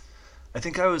 I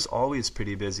think I was always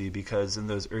pretty busy because in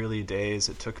those early days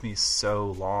it took me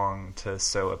so long to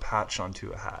sew a patch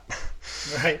onto a hat.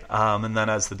 Right. And then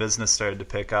as the business started to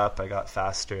pick up, I got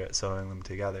faster at sewing them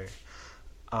together.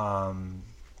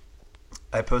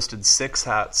 I posted 6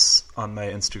 hats on my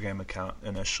Instagram account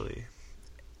initially.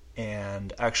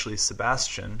 And actually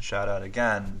Sebastian, shout out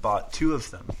again, bought 2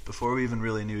 of them before we even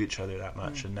really knew each other that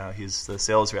much. And now he's the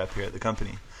sales rep here at the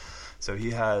company. So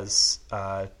he has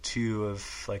 2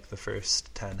 of like the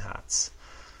first 10 hats.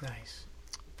 Nice.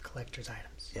 Collector's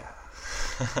items. Yeah.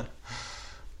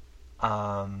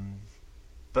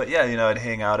 But yeah, I'd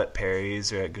hang out at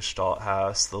Perry's or at Gestalt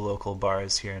House, the local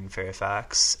bars here in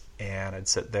Fairfax, and I'd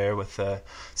sit there with a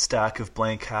stack of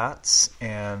blank hats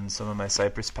and some of my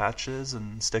cypress patches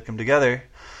and stick them together.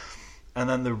 And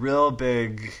then the real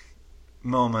big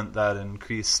moment that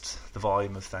increased the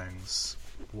volume of things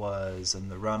was in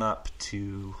the run-up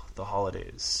to the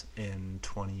holidays in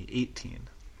 2018.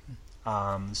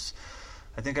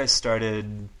 I think I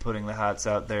started putting the hats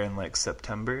out there in like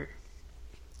September.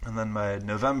 And then by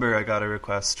November, I got a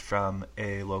request from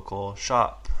a local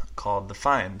shop called The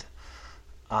Find.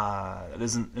 It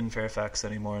isn't in Fairfax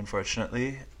anymore,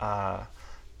 unfortunately.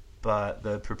 But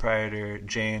the proprietor,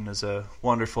 Jane, is a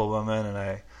wonderful woman, and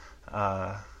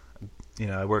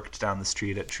I worked down the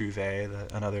street at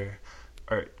Trouvé, another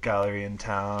art gallery in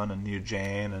town, and knew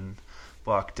Jane, and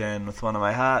walked in with one of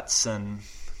my hats and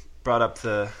brought up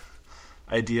the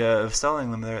idea of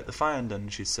selling them there at the Find,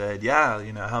 and she said, yeah,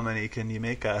 how many can you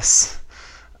make us?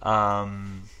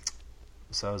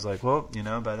 So I was like, well,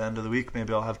 by the end of the week,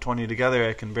 maybe I'll have 20 together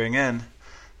I can bring in.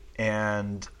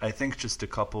 And I think just a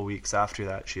couple weeks after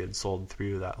that, she had sold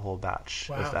through that whole batch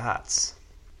of the hats.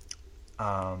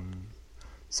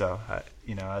 So,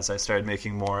 as I started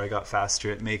making more, I got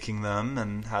faster at making them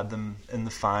and had them in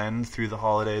the Find through the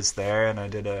holidays there. And I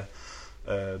did a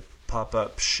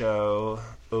pop-up show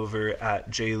over at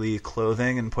J. Lee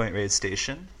Clothing in Point Reyes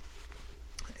Station.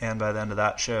 And by the end of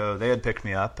that show, they had picked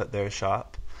me up at their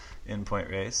shop in Point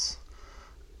Reyes.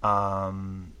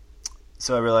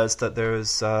 So I realized that there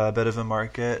was a bit of a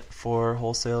market for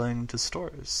wholesaling to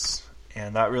stores.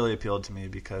 And that really appealed to me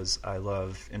because I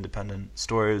love independent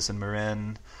stores in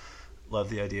Marin, love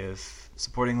the idea of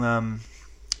supporting them,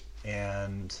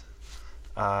 and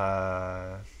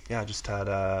just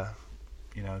had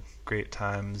great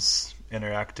times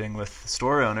interacting with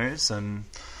store owners, and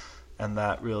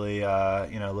that really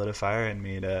lit a fire in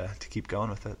me to keep going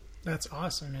with it. That's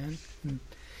awesome, man.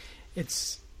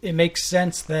 It makes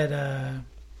sense that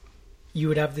you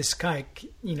would have this kind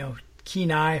of,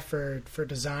 keen eye for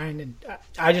design. And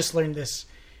I just learned this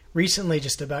recently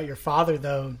just about your father,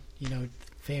 though,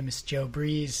 famous Joe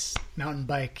Breeze, mountain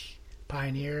bike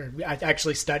pioneer. I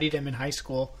actually studied him in high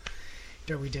school.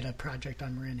 We did a project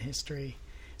on Marin history.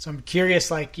 So I'm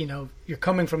curious, you're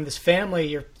coming from this family,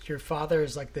 your father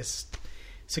is like this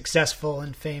successful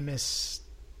and famous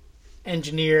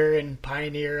engineer and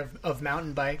pioneer of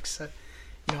mountain bikes.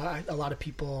 A lot of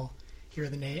people hear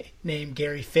the name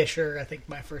Gary Fisher. I think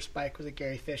my first bike was a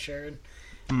Gary Fisher.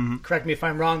 And correct me if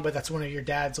I'm wrong, but that's one of your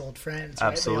dad's old friends,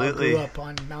 right? Absolutely. They all grew up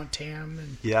on Mount Tam.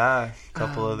 And, yeah, a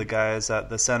couple of the guys at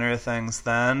the center of things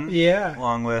then. Yeah.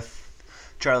 Along with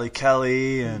Charlie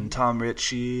Kelly and Tom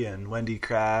Ritchie and Wendy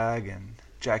Cragg and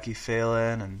Jackie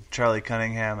Phelan and Charlie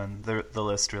Cunningham, and the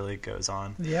list really goes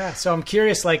on. Yeah, so I'm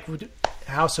curious,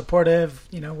 how supportive,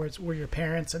 were your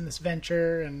parents in this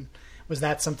venture, and was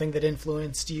that something that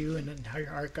influenced you and how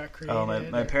your art got created? Oh,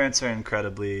 my parents are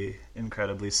incredibly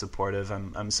supportive.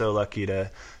 I'm so lucky to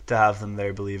have them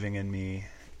there believing in me.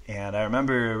 And I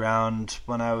remember around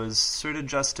when I was sort of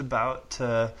just about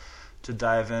to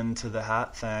dive into the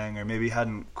hat thing, or maybe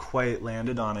hadn't quite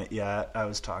landed on it yet, I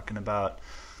was talking about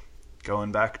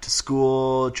going back to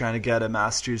school, trying to get a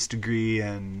master's degree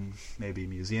in maybe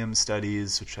museum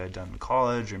studies, which I'd done in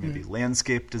college, or maybe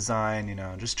landscape design,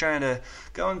 just trying to,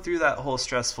 going through that whole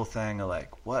stressful thing of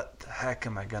like, what the heck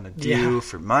am I going to do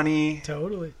for money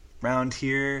Totally. around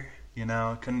here?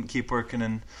 Couldn't keep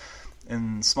working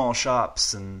in small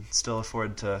shops and still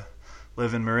afford to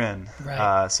live in Marin.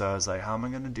 Right. So I was like, how am I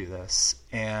going to do this?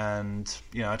 And,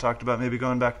 I talked about maybe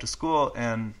going back to school,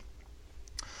 and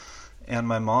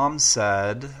my mom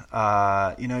said,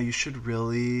 you should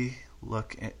really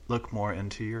look more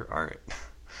into your art.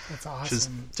 That's awesome. Which is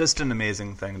just an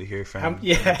amazing thing to hear from,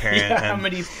 Yeah, from a parent. yeah. And,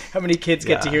 How many kids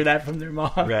get to hear that from their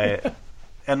mom? right.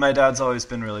 And my dad's always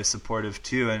been really supportive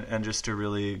too, and just a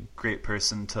really great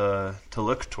person to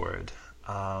look toward.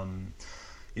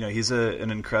 He's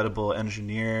an incredible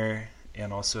engineer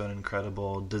and also an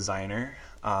incredible designer.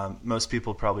 Most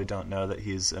people probably don't know that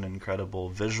he's an incredible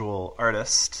visual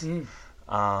artist,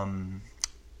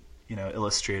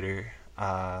 illustrator.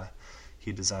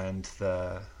 He designed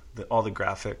all the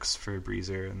graphics for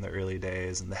Breezer in the early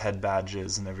days, and the head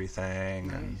badges and everything.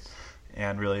 Nice.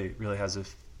 And really, really has a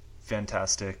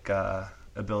fantastic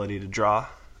ability to draw.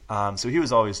 So he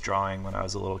was always drawing when I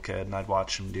was a little kid, and I'd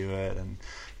watch him do it and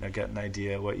get an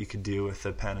idea what you could do with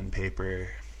the pen and paper.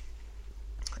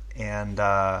 And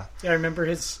I remember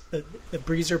the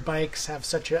Breezer bikes have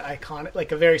such a iconic,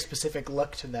 like a very specific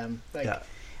look to them. Like that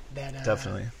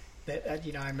definitely. That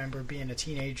I remember being a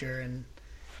teenager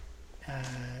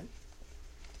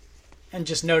and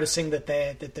just noticing that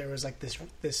there was like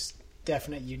this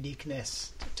definite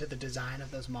uniqueness to the design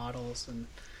of those models. And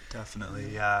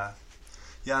definitely, yeah,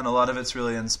 and a lot of it's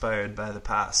really inspired by the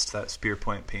past. That Spear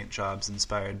Point paint job's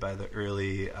inspired by the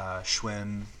early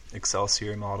Schwinn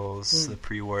Excelsior models, the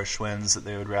pre-war Schwinns that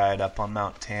they would ride up on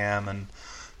Mount Tam and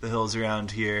the hills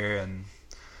around here,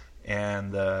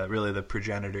 and really the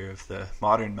progenitor of the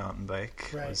modern mountain bike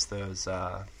was those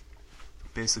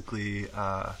basically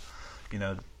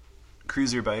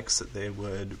cruiser bikes that they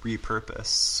would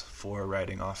repurpose for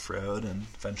riding off-road, and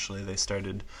eventually they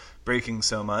started breaking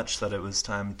so much that it was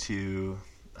time to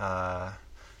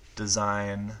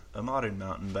design a modern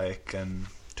mountain bike. And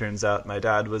turns out my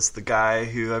dad was the guy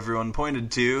who everyone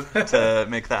pointed to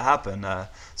make that happen,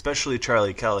 especially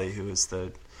Charlie Kelly, who was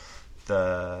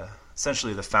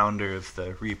essentially the founder of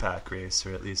the Repack race,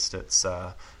 or at least its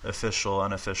official,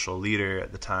 unofficial leader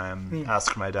at the time.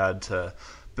 Asked my dad to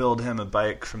build him a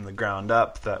bike from the ground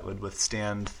up that would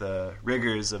withstand the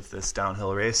rigors of this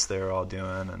downhill race they were all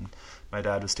doing. And my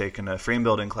dad was taking a frame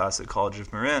building class at College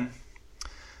of Marin,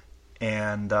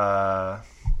 and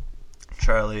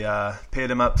Charlie paid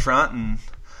him up front, and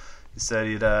he said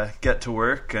he'd get to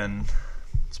work. And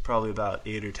it's probably about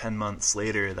 8 or 10 months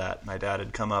later that my dad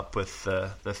had come up with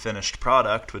the finished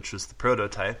product, which was the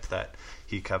prototype that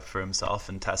he kept for himself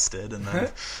and tested. And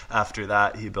then after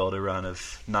that, he built a run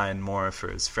of 9 more for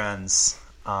his friends.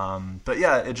 But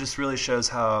yeah, it just really shows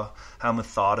how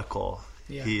methodical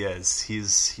he is.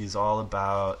 He's all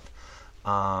about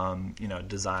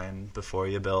design before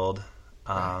you build.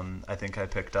 I think I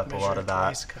picked up a lot of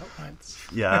that.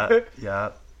 Yeah.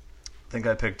 I think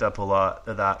I picked up a lot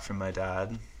of that from my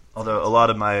dad. Although a lot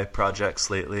of my projects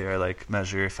lately are like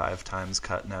measure 5 times,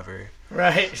 cut never.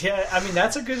 Right. Yeah. I mean,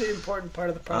 that's a good important part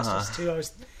of the process too.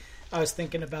 I was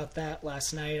thinking about that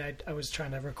last night. I was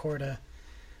trying to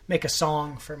make a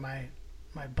song for my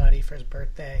buddy for his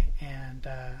birthday, and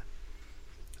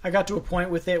I got to a point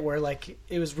with it where like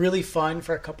it was really fun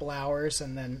for a couple hours,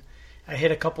 and then I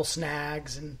hit a couple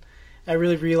snags, and I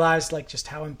really realized like just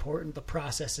how important the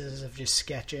process is of just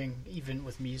sketching, even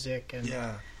with music. And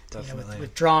yeah, definitely.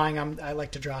 With drawing, I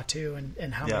like to draw too,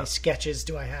 and how many sketches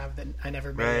do I have that I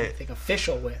never made anything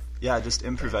official with? Yeah, just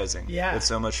improvising. Yeah, it's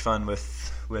so much fun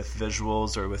with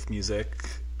visuals or with music.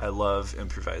 I love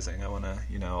improvising. I want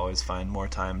to always find more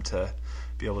time to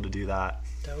be able to do that.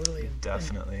 Totally,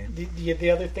 definitely. And the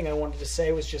other thing I wanted to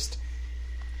say was just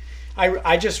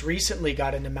I just recently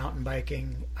got into mountain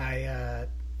biking. I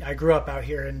grew up out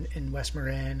here in West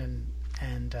Marin,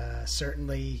 and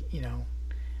certainly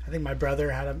I think my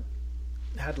brother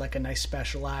had like a nice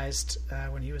Specialized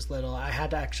when he was little. I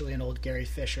had actually an old Gary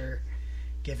Fisher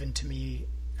given to me.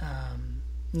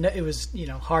 It was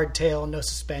hardtail, no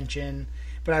suspension,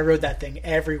 but I rode that thing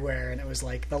everywhere, and it was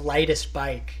like the lightest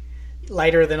bike,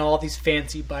 lighter than all these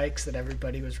fancy bikes that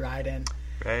everybody was riding.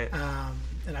 Right.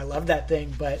 And I loved that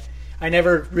thing, but I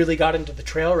never really got into the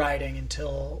trail riding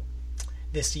until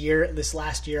this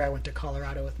last year. I went to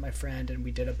Colorado with my friend, and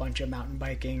we did a bunch of mountain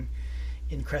biking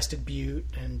in Crested Butte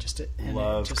and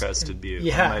Love Crested Butte.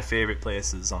 Yeah. One of my favorite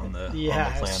places on the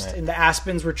planet. And the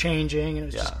aspens were changing, and it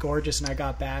was Yeah. just gorgeous. And I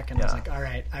got back, and I was like, all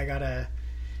right, I gotta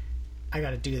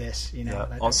do this. You know.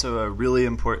 Yeah. Also, a really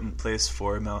important place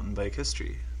for mountain bike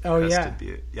history. Oh, Crested yeah.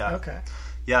 Butte. Yeah. Okay.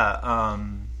 Yeah.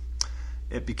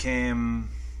 It became,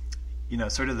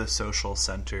 sort of the social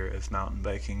center of mountain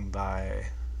biking by,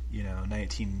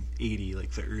 1980,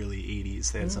 like the early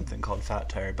 80s. They had something called Fat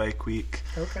Tire Bike Week.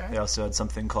 Okay. They also had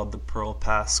something called the Pearl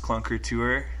Pass Clunker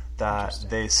Tour that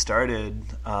they started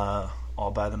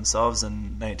all by themselves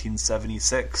in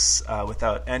 1976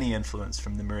 without any influence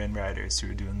from the Marin Riders who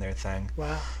were doing their thing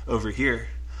Wow. over here.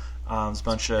 It's a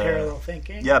bunch of Parallel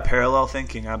thinking. Yeah, parallel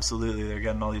thinking. Absolutely, they're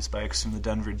getting all these bikes from the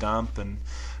Denver dump and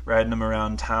riding them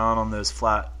around town on those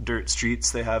flat dirt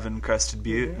streets they have in Crested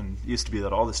Butte. Mm-hmm. And it used to be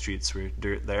that all the streets were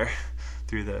dirt there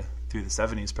through the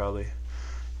 70s probably.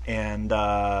 And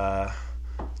the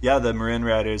Marin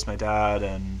Riders, my dad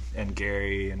and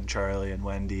Gary and Charlie and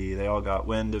Wendy, they all got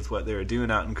wind of what they were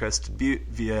doing out in Crested Butte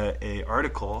via a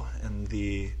article in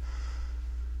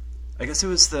I guess it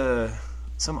was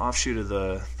some offshoot of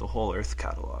the Whole Earth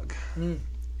catalog.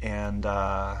 And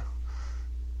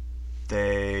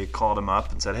they called them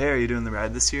up and said, hey, are you doing the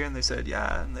ride this year? And they said,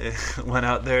 yeah. And they went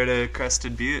out there to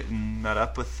Crested Butte and met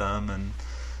up with them and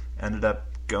ended up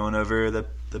going over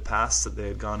the pass that they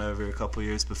had gone over a couple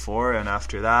years before. And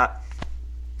after that,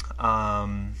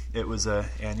 it was an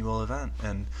annual event.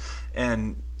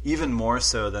 And even more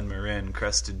so than Marin,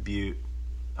 Crested Butte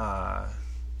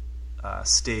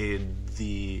stayed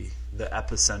the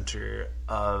epicenter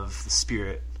of the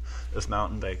spirit of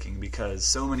mountain biking, because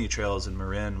so many trails in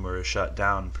Marin were shut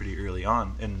down pretty early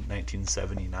on in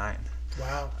 1979.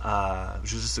 Wow.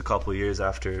 Which was just a couple years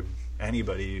after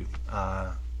anybody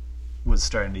was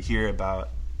starting to hear about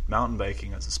mountain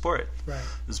biking as a sport. Right.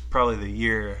 It was probably the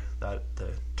year that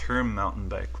the term mountain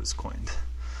bike was coined.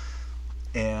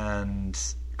 And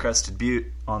Crested Butte,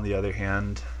 on the other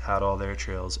hand, had all their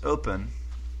trails open.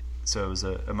 So it was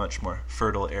a much more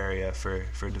fertile area for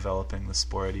developing the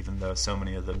sport, even though so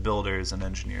many of the builders and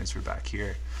engineers were back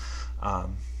here.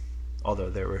 Although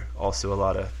there were also a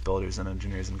lot of builders and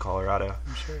engineers in Colorado.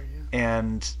 I'm sure, yeah.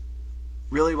 And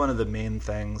really one of the main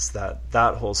things that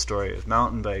whole story of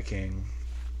mountain biking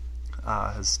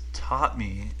has taught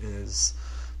me is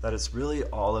that it's really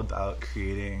all about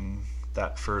creating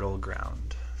that fertile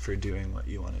ground for doing what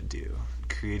you want to do,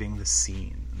 creating the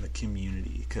scene and the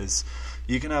community, because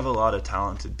you can have a lot of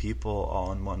talented people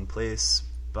all in one place,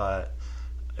 but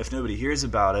if nobody hears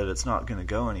about it, it's not going to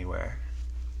go anywhere.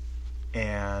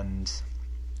 And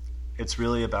it's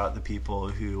really about the people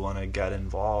who want to get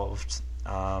involved.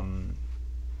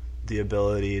 The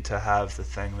ability to have the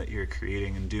thing that you're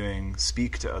creating and doing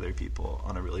speak to other people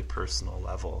on a really personal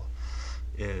level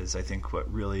is, I think,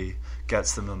 what really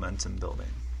gets the momentum building.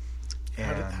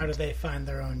 How do they find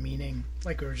their own meaning,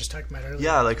 like we were just talking about earlier?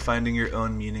 Yeah, like finding your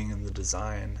own meaning in the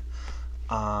design.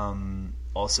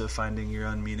 Also finding your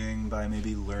own meaning by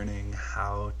maybe learning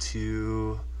how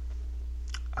to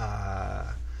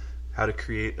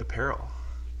create apparel.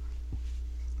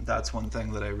 That's one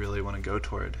thing that I really want to go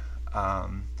toward.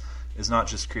 Is not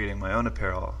just creating my own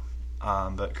apparel,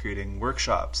 but creating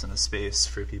workshops and a space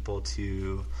for people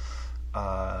to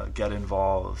get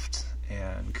involved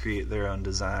and create their own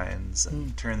designs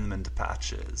and turn them into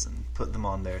patches and put them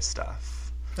on their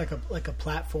stuff. Like a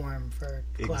platform for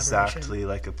collaboration. Exactly,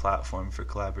 like a platform for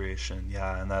collaboration.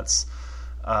 Yeah, and that's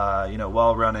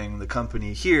while running the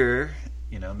company here,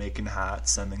 making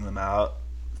hats, sending them out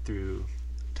through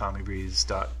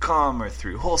TommyBreeze.com or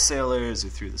through wholesalers or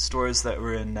through the stores that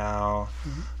we're in now.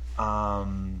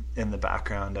 In the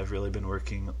background, I've really been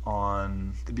working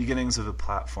on the beginnings of a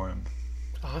platform.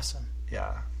 Awesome.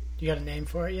 Yeah. You got a name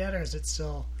for it yet, or is it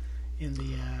still in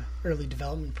the early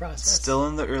development process? Still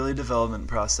in the early development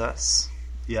process.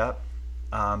 Yep.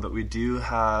 But we do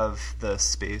have the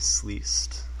space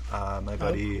leased. My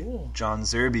buddy cool. John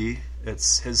Zerby,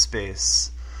 it's his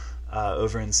space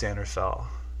over in San Rafael.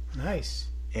 Nice.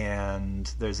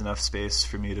 And there's enough space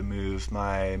for me to move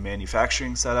my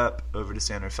manufacturing setup over to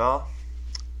San Rafael.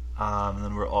 And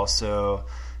then we're also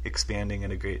expanding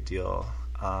it a great deal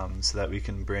so that we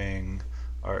can bring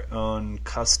our own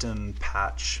custom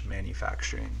patch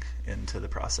manufacturing into the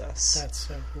process. That's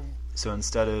so cool. So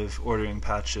instead of ordering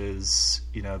patches,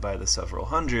 by the several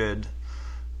hundred,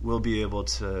 we'll be able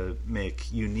to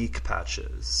make unique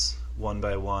patches one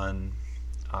by one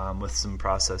with some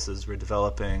processes we're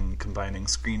developing, combining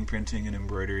screen printing and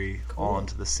embroidery all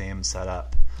into the same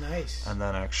setup. Nice. And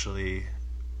then actually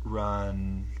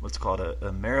run what's called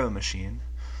a Mero machine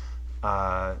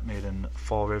made in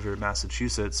Fall River,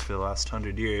 Massachusetts for the last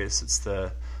 100 years. It's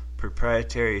the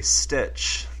proprietary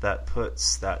stitch that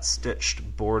puts that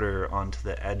stitched border onto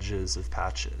the edges of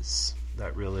patches.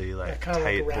 That really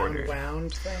tight like border.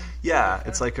 Round thing? Yeah,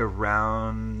 it's like a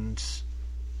round,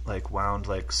 wound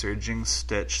surging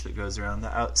stitch that goes around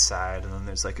the outside, and then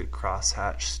there's like a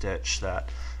crosshatch stitch that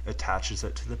attaches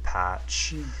it to the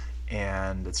patch.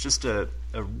 And it's just a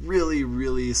really,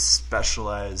 really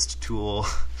specialized tool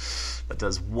that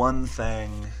does one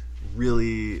thing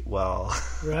really well.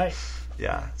 Right.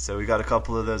 Yeah, so we got a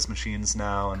couple of those machines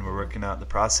now, and we're working out the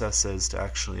processes to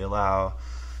actually allow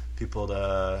people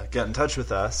to get in touch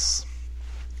with us,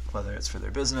 whether it's for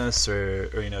their business or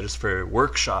just for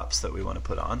workshops that we want to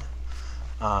put on.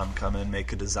 Come in,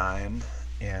 make a design,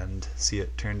 and see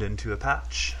it turned into a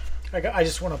patch. I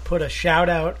just want to put a shout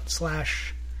out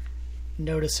 /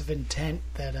 notice of intent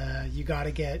that you got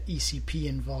to get ECP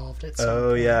involved at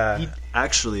some point. Yeah,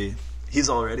 actually, he's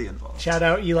already involved. Shout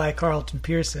out Eli Carlton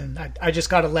Pearson. I just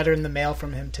got a letter in the mail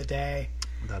from him today.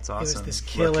 That's awesome. It was this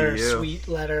killer, sweet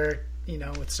letter,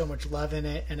 with so much love in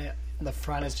it, and the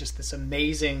front is just this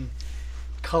amazing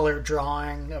color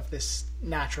drawing of this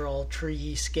natural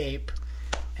treescape.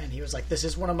 And he was like, "This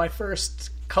is one of my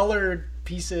first colored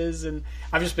pieces," and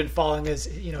I've just been following his,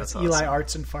 it's awesome. Eli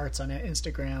Arts and Farts on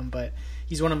Instagram, but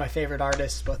he's one of my favorite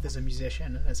artists, both as a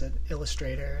musician and as an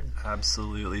illustrator.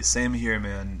 Absolutely. Same here,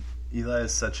 man. Eli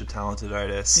is such a talented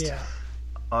artist. Yeah.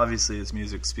 Obviously, his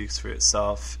music speaks for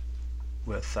itself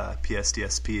with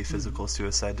PSDSP, Physical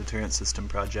Suicide Deterrent System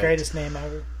Project. Greatest name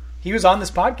ever. He was on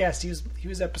this podcast. He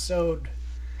was episode,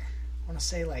 I want to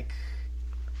say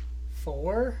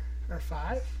 4 or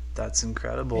 5. That's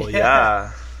incredible.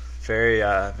 Yeah. Very,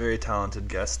 very talented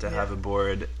guest to have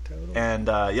aboard. Totally. And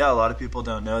a lot of people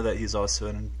don't know that he's also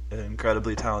an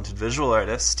incredibly talented visual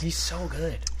artist. He's so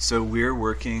good. So we're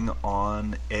working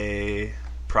on a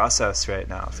process right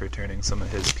now for turning some of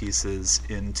his pieces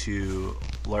into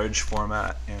large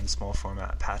format and small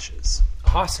format patches.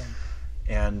 Awesome.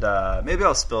 And maybe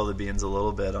I'll spill the beans a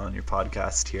little bit on your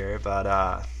podcast here,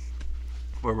 but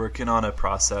we're working on a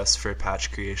process for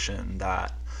patch creation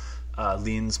that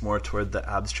leans more toward the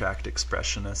abstract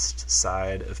expressionist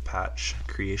side of patch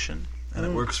creation. And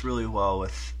it works really well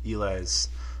with Eli's,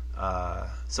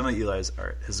 some of Eli's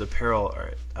art, his apparel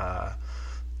art.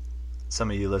 Some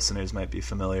of you listeners might be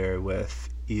familiar with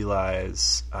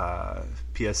Eli's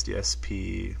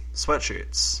PSDSP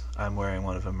sweatshirts. I'm wearing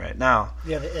one of them right now.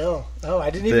 Yeah, the ill. Oh, I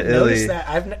didn't even notice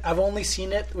that. I've only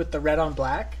seen it with the red on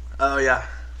black. Oh, yeah.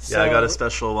 Yeah, I got a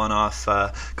special one off.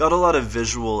 Got a lot of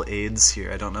visual aids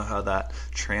here. I don't know how that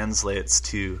translates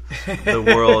to the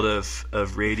world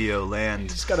of radio land. You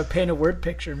just got to paint a word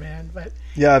picture, man. But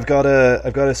yeah, I've got a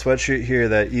sweatshirt here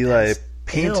that Eli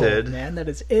painted. Ill, man, that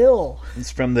is ill. It's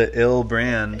from the Ill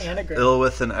brand. Anagram. Ill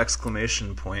with an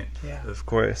exclamation point, of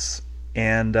course.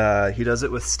 And he does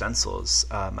it with stencils,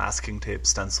 masking tape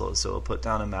stencils. So he'll put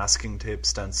down a masking tape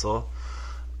stencil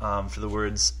for the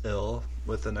words ill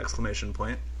with an exclamation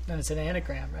point. And it's an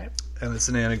anagram, right? And it's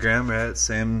an anagram, right?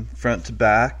 Same front to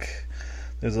back.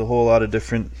 There's a whole lot of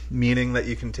different meaning that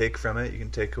you can take from it. You can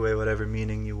take away whatever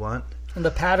meaning you want. And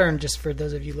the pattern, just for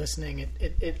those of you listening,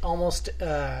 it almost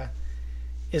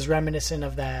is reminiscent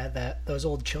of those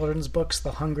old children's books,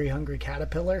 The Hungry, Hungry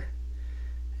Caterpillar.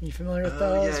 Are you familiar with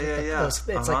those? Yeah. It's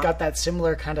got that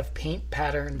similar kind of paint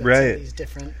pattern that's in these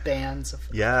different bands.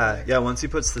 Yeah. Once he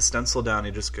puts the stencil down,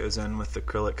 he just goes in with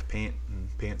acrylic paint and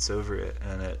paints over it.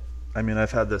 And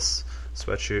I've had this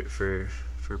sweatshirt for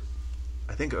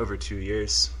I think over 2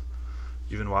 years.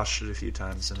 Even washed it a few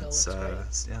times, and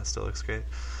still looks great.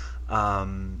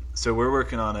 So we're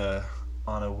working on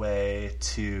a way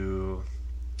to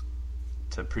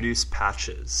produce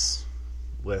patches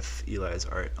with Eli's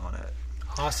art on it.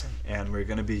 Awesome. And we're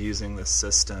going to be using this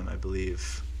system, I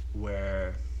believe,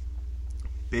 where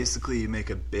basically you make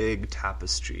a big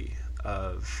tapestry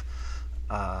of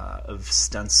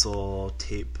stencil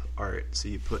tape art. So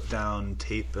you put down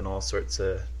tape in all sorts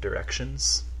of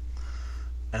directions,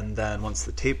 and then once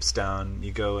the tape's down,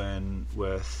 you go in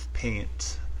with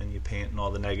paint and you paint in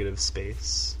all the negative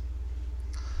space.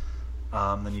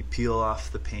 Then you peel off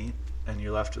the paint, and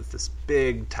you're left with this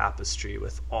big tapestry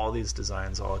with all these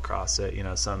designs all across it. You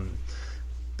know, some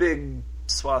big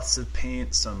swaths of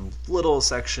paint, some little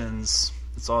sections.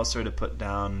 It's all sort of put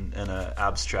down in an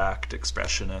abstract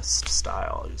expressionist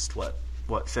style, just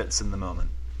what fits in the moment.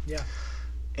 Yeah.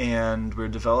 And we're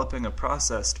developing a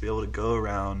process to be able to go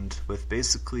around with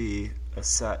basically a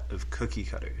set of cookie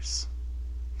cutters.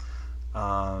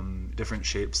 Different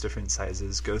shapes, different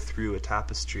sizes, go through a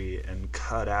tapestry and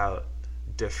cut out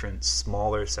different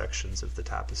smaller sections of the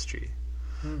tapestry.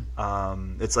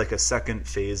 It's like a second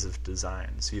phase of design.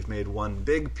 So you've made one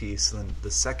big piece, and then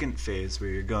the second phase where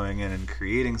you're going in and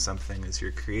creating something is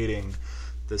you're creating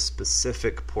the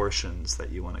specific portions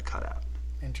that you want to cut out.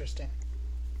 Interesting.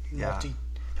 Yeah.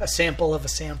 A sample of a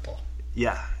sample.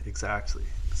 Yeah, exactly.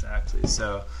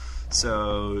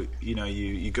 So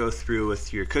you go through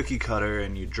with your cookie cutter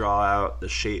and you draw out the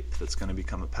shape that's going to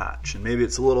become a patch. And maybe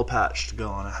it's a little patch to go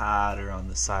on a hat or on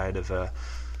the side of a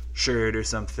shirt or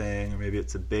something, or maybe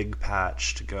it's a big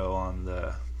patch to go on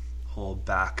the whole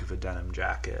back of a denim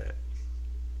jacket,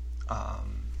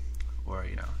 or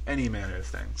any manner of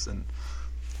things. And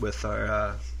with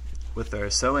our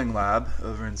sewing lab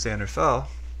over in San Rafael,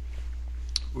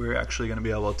 we're actually going to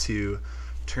be able to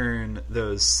turn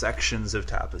those sections of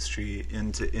tapestry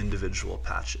into individual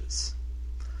patches.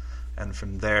 And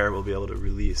from there, we'll be able to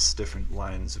release different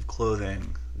lines of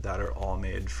clothing that are all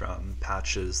made from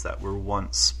patches that were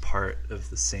once part of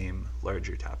the same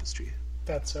larger tapestry.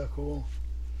 That's so cool.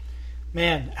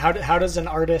 Man, how does an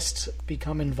artist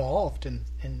become involved in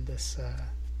this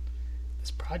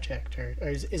this project? Or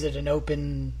is it an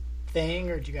open thing,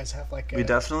 or do you guys have like We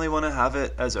definitely want to have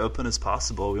it as open as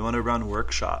possible. We want to run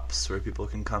workshops where people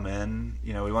can come in.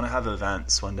 We want to have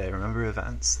events one day. Remember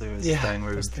events? There was a thing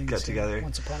where we get together.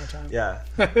 Once upon a time. Yeah.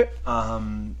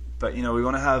 But we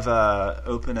want to have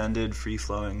open-ended,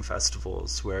 free-flowing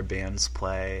festivals where bands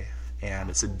play, and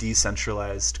it's a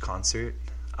decentralized concert.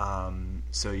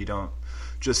 So you don't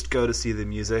just go to see the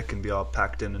music and be all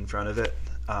packed in front of it.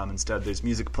 Instead, there's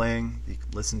music playing. You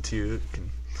can listen to it.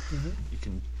 You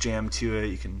can jam to it,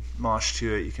 you can mosh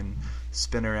to it, you can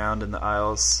spin around in the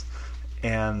aisles,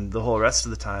 and the whole rest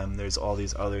of the time there's all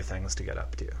these other things to get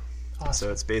up to. Awesome.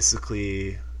 So it's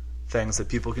basically things that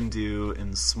people can do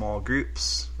in small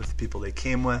groups with the people they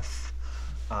came with,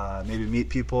 maybe meet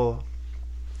people,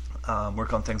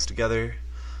 work on things together,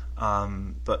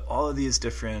 but all of these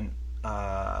different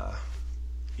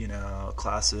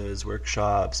classes,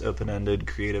 workshops, open-ended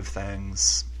creative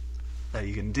things that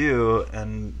you can do,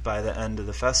 and by the end of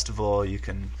the festival you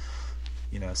can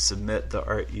submit the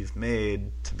art you've made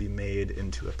to be made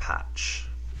into a patch,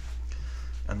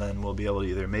 and then we'll be able to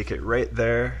either make it right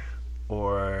there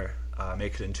or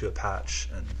make it into a patch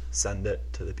and send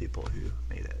it to the people who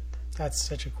made it. That's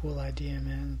such a cool idea,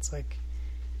 man. It's like,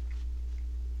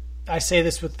 I say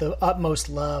this with the utmost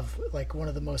love, like one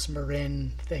of the most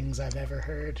Marin things I've ever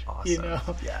heard. Awesome.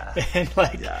 Yeah. And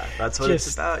that's what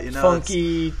it's about.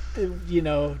 Funky,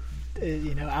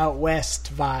 out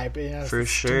west vibe. For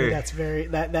sure. That's very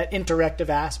that interactive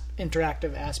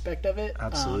aspect of it.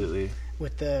 Absolutely.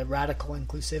 With the radical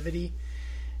inclusivity,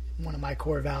 one of my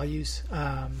core values.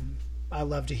 I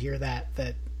love to hear that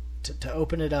to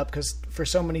open it up, because for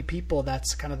so many people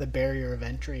that's kind of the barrier of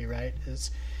entry, right? Is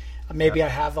maybe I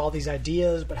have all these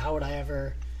ideas, but how would I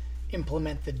ever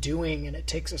implement the doing? And it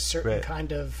takes a certain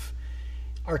kind of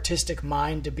artistic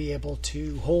mind to be able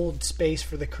to hold space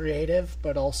for the creative,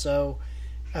 but also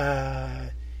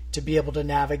to be able to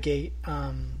navigate,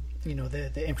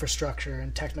 the infrastructure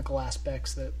and technical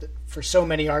aspects that for so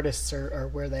many artists are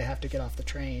where they have to get off the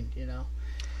train,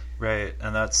 Right,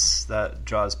 and that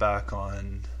draws back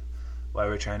on why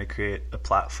we're trying to create a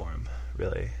platform,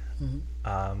 really.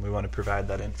 We want to provide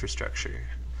that infrastructure.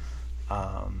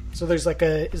 So is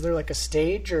there like a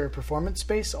stage or a performance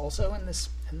space also in this?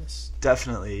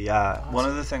 Definitely, yeah. Awesome. One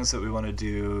of the things that we want to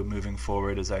do moving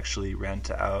forward is actually rent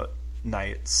out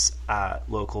nights at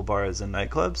local bars and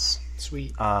nightclubs.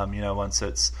 Sweet. Once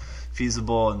it's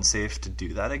feasible and safe to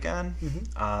do that again.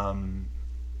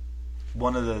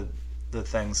 One of the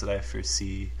things that I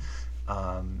foresee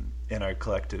in our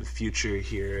collective future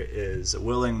here is a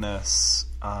willingness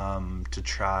to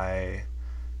try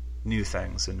new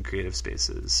things in creative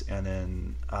spaces and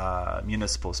in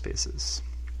municipal spaces.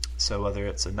 So whether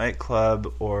it's a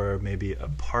nightclub or maybe a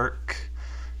park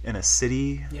in a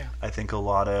city, I think a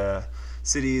lot of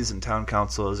cities and town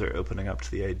councils are opening up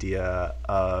to the idea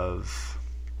of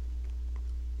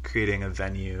creating a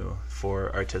venue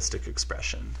for artistic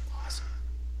expression.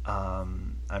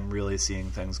 Awesome. I'm really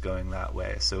seeing things going that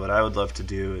way. So what I would love to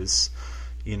do is,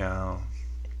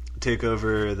 take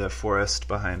over the forest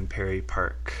behind Perry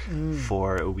Park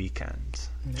for a weekend,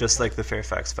 just like the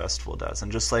Fairfax Festival does,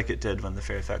 and just like it did when the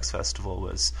Fairfax Festival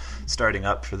was starting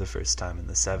up for the first time in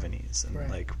the 70s, and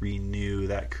renew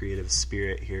that creative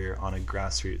spirit here on a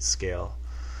grassroots scale.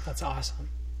 That's awesome.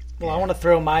 Well, I want to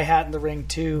throw my hat in the ring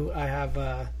too. I have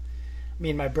me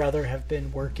and my brother have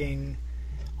been working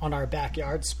on our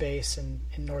backyard space in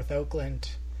North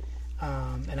Oakland,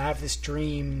 and I have this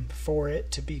dream for it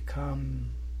to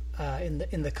become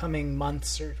in the coming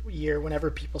months or year, whenever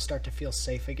people start to feel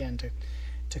safe again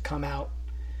to come out.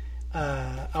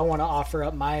 I want to offer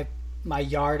up my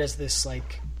yard as this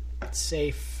like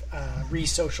safe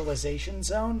re-socialization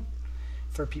zone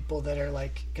for people that are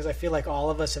like, because I feel like all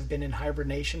of us have been in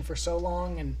hibernation for so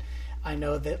long, and I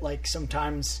know that like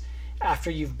sometimes after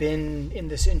you've been in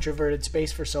this introverted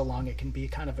space for so long, it can be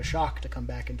kind of a shock to come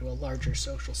back into a larger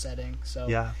social setting. So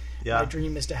my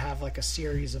dream is to have like a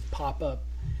series of pop-up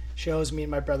shows. Me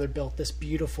and my brother built this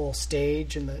beautiful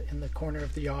stage in the corner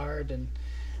of the yard, and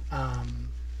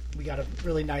we got a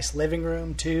really nice living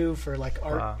room too for like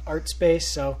art space.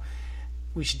 So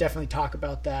we should definitely talk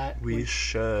about that. We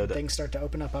should. When things start to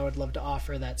open up, I would love to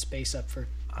offer that space up for.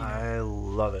 I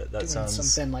love it. That sounds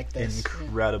something like this.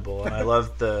 Incredible. Yeah. And I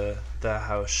love the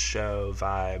house show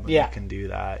vibe when you can do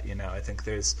that. You know, I think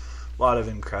there's a lot of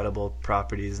incredible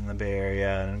properties in the Bay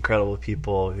Area and incredible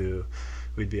people who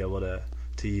we'd be able to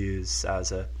use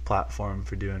as a platform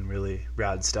for doing really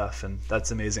rad stuff. And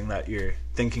that's amazing that you're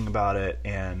thinking about it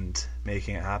and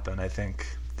making it happen. I think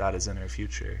that is in our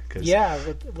future.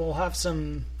 We'll have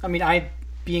some. I mean,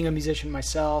 being a musician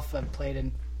myself, I've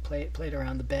played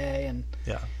around the Bay, and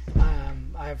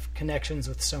I have connections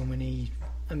with so many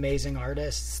amazing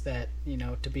artists that, you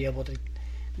know, to be able to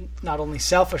not only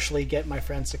selfishly get my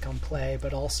friends to come play,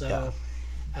 but also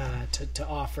to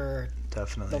offer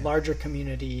definitely the larger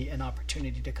community an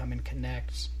opportunity to come and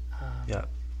connect.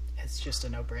 It's just a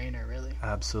no-brainer, really.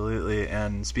 Absolutely.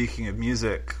 And speaking of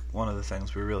music, one of the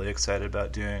things we're really excited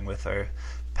about doing with our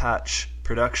Patch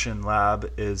Production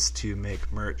Lab is to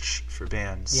make merch for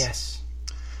bands. Yes.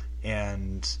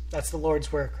 And that's the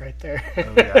Lord's work right there.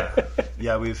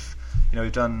 We've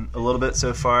done a little bit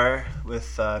so far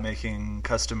with making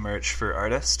custom merch for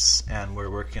artists, and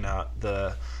we're working out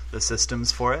the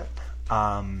systems for it.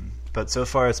 But so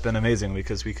far it's been amazing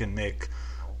because we can make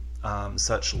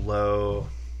such low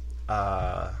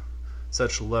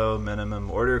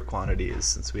minimum order quantities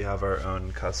since we have our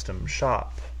own custom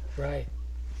shop. Right.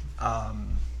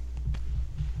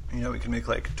 We can make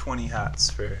like 20 hats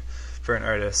for an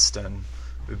artist, and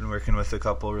we've been working with a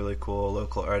couple really cool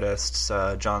local artists.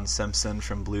 John Simpson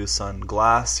from Blue Sun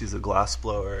Glass, he's a glass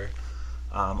blower.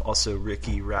 Also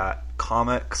Ricky Rat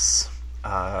Comics,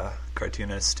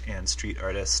 cartoonist and street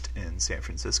artist in San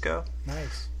Francisco.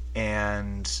 Nice.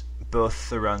 And both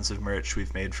the runs of merch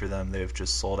we've made for them, they've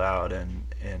just sold out in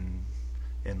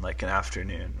like an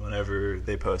afternoon. Whenever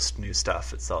they post new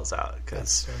stuff, it sells out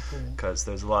because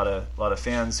there's a lot of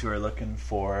fans who are looking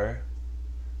for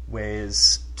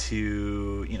ways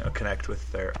to connect with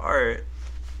their art,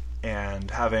 and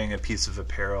having a piece of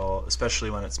apparel, especially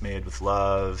when it's made with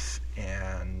love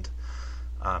and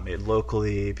made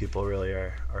locally, people really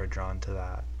are drawn to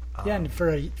that. And for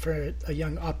a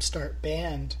young upstart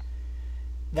band,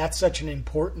 that's such an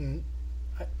important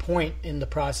point in the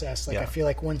process. Like I feel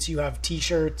like once you have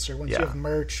T-shirts or once you have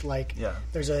merch, like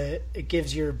it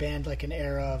gives your band like an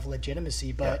era of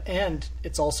legitimacy, and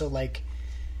it's also like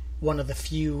one of the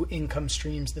few income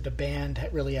streams that a band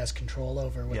really has control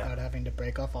over without having to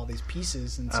break off all these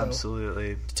pieces. And so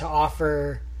absolutely, to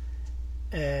offer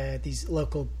these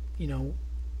local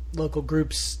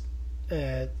groups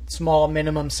small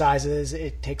minimum sizes,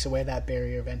 it takes away that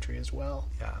barrier of entry as well.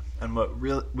 Yeah, and what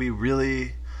we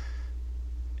really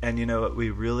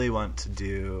want to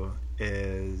do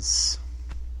is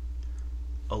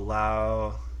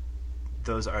allow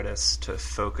those artists to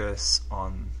focus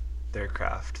on their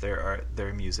craft, their art,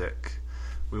 their music.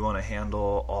 We want to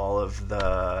handle all of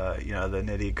the the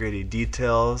nitty-gritty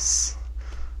details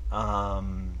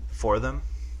for them.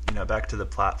 Back to the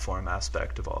platform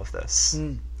aspect of all of this.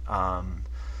 We want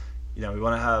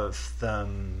to have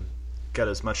them get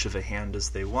as much of a hand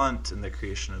as they want in the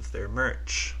creation of their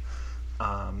merch.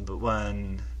 But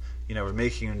when we're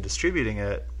making and distributing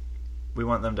it, we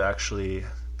want them to actually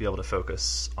be able to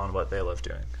focus on what they love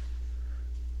doing.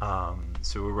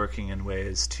 So we're working in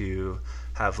ways to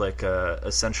have like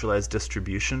a centralized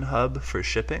distribution hub for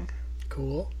shipping.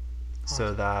 Cool.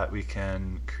 So that we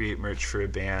can create merch for a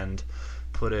band,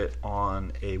 put it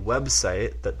on a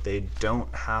website that they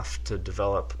don't have to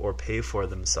develop or pay for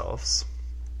themselves,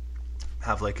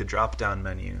 have like a drop-down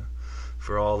menu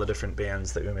for all the different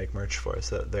bands that we make merch for,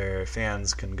 so that their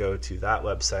fans can go to that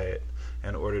website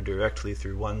and order directly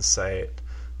through one site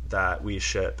that we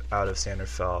ship out of San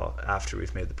Rafael after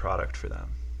we've made the product for them.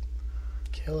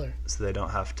 Killer. So they don't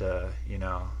have to,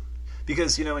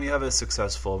 because, when you have a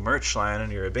successful merch line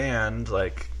and you're a band,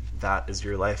 like, that is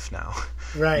your life now.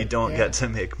 Right. You don't get to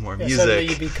make more music. Suddenly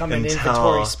you become an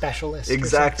inventory specialist.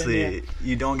 Exactly.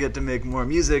 You don't get to make more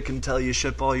music until you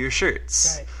ship all your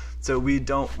shirts. Right. So we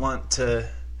don't want to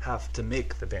have to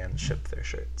make the band ship their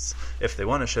shirts. If they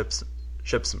want to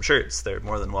ship some shirts, they're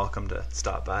more than welcome to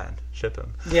stop by and ship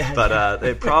them. Yeah, but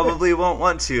they probably won't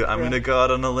want to. I'm Yeah. going to go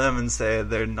out on a limb and say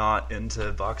they're not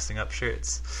into boxing up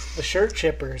shirts. The shirt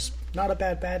shippers, not a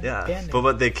bad Yeah, band name. but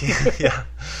what they can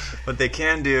what they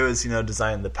can do is,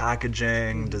 design the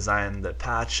packaging, design the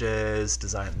patches,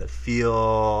 design the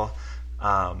feel,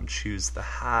 choose the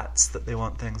hats that they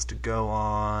want things to go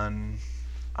on,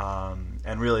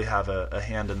 and really have a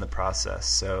hand in the process.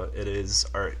 So it is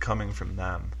art coming from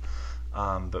them.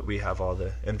 But we have all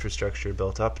the infrastructure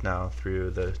built up now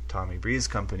through the Tommy Breeze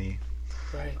company,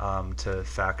 Right. to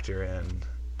factor in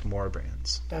more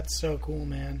brands. That's so cool,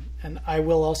 man. And I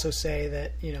will also say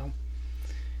that,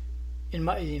 in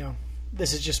my,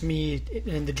 this is just me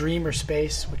in the dreamer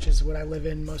space, which is what I live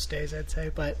in most days, I'd say.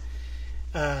 But,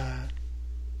 I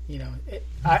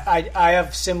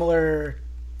have similar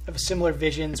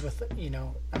visions with,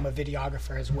 I'm a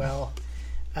videographer as well.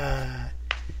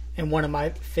 And one of my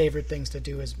favorite things to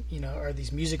do is, are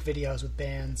these music videos with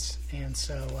bands. And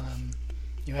so,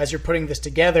 as you're putting this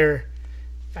together,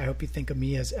 I hope you think of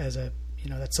me as a,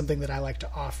 that's something that I like to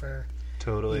offer.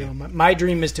 Totally. My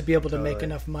dream is to be able to make Totally.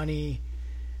 enough money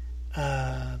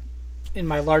in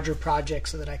my larger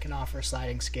projects so that I can offer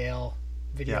sliding scale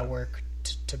video Yeah. work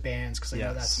to bands, because I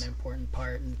know that's Yes. an important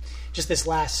part. And just this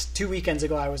last 2 weekends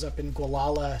ago, I was up in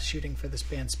Gualala shooting for this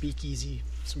band Speakeasy,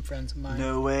 some friends of mine.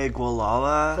 No way,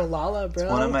 Gualala. Gualala, bro.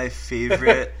 It's one of my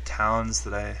favorite towns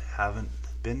that I haven't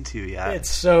been to yet.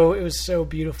 It was so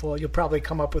beautiful. You'll probably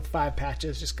come up with 5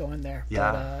 patches just going there.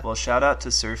 Yeah. But, Well, shout out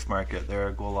to Surf Market. They're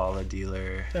a Gualala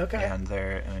dealer. Okay. And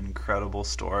they're an incredible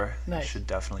store. Nice. You should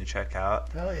definitely check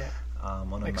out. hell yeah.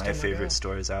 One of Next my time I go. favorite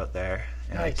stores out there.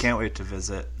 And I Nice. can't wait to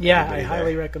visit. Yeah, everybody I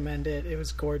highly there. recommend it. It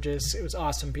was gorgeous. It was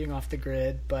awesome being off the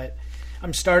grid. But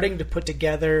I'm starting to put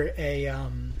together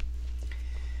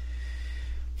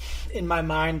in my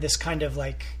mind, this kind of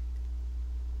like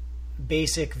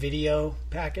basic video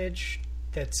package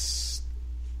that's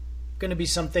going to be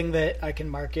something that I can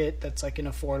market, that's like an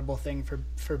affordable thing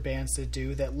for bands to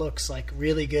do, that looks like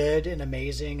really good and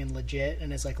amazing and legit,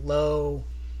 and is like low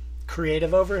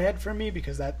creative overhead for me,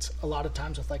 because that's a lot of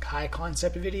times with like high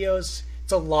concept videos,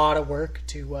 it's a lot of work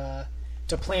to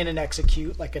plan and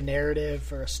execute like a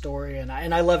narrative or a story, and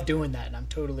I love doing that, and I'm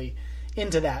totally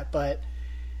into that, but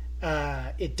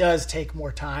it does take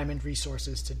more time and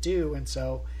resources to do. And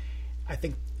so I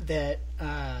think that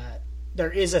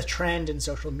there is a trend in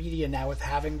social media now with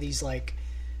having these like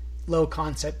low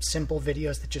concept, simple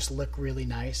videos that just look really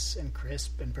nice and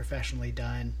crisp and professionally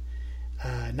done.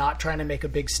 Not trying to make a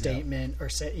big statement or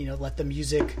say, let the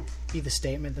music be the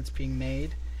statement that's being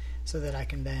made, so that I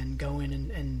can then go in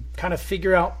and kind of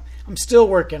figure out. I'm still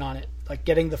working on it, like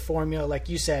getting the formula, like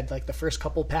you said, like the first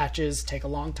couple patches take a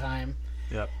long time.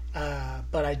 Yep.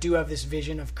 But I do have this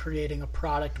vision of creating a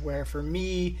product where, for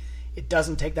me, it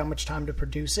doesn't take that much time to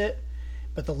produce it,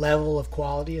 but the level of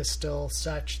quality is still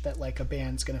such that like a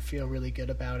band's going to feel really good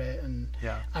about it. And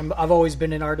Yeah. I've always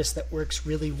been an artist that works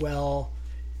really well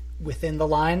within the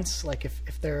lines. Like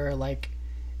if there are like,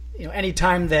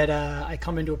 anytime that I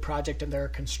come into a project and there are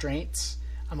constraints,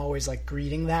 I'm always like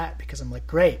greeting that, because I'm like,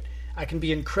 great, I can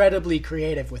be incredibly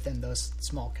creative within those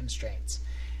small constraints.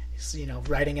 So,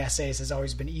 writing essays has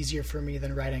always been easier for me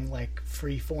than writing like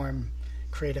free form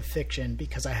creative fiction,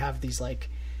 because I have these like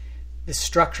this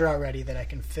structure already that I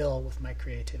can fill with my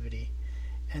creativity.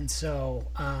 And so,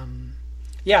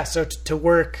 so to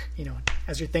work,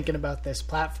 as you're thinking about this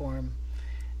platform,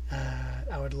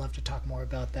 I would love to talk more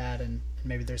about that, and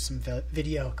maybe there's some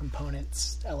video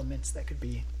components, elements that could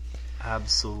be.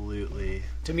 Absolutely.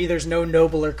 To me, there's no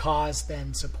nobler cause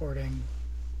than supporting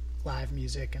live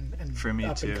music and For me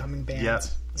up too. and coming bands. Yep.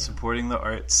 Supporting the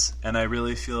arts. And I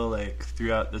really feel like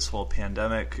throughout this whole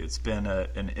pandemic, it's been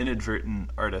an inadvertent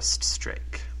artist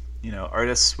strike.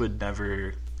 Artists would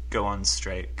never go on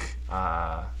strike,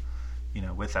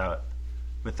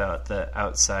 without the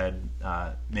outside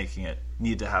making it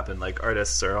need to happen. Like,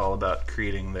 artists are all about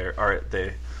creating their art.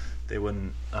 They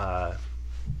wouldn't,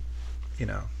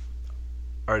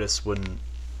 artists wouldn't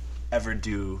ever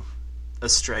do a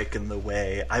strike in the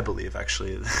way, I believe,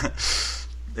 actually,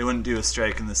 they wouldn't do a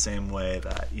strike in the same way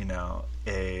that, an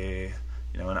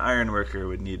iron worker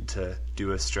would need to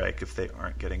do a strike if they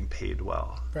aren't getting paid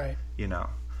well. Right.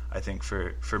 I think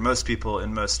for most people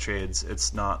in most trades,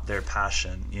 it's not their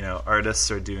passion.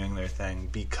 Artists are doing their thing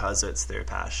because it's their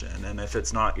passion. And if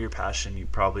it's not your passion, you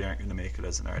probably aren't going to make it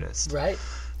as an artist. Right.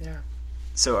 Yeah.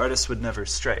 So artists would never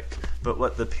strike. But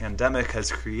what the pandemic has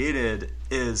created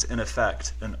is, in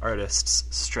effect, an artist's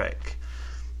strike,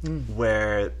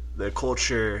 where the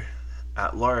culture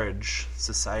at large,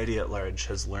 society at large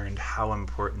has learned how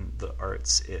important the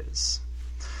arts is.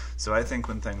 So I think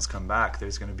when things come back,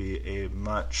 there's going to be a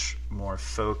much more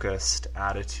focused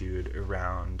attitude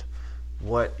around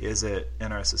what is it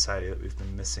in our society that we've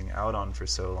been missing out on for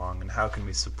so long, and how can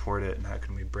we support it, and how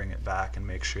can we bring it back and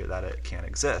make sure that it can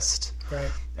exist. Right.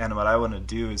 And what I want to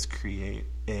do is create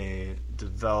a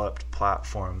developed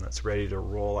platform that's ready to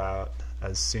roll out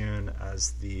as soon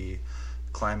as the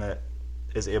climate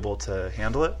is able to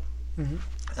handle it, Mm-hmm.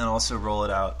 and also roll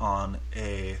it out on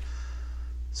a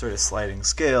sort of sliding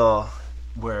scale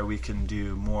where we can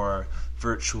do more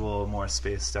virtual, more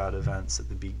spaced out events at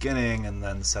the beginning, and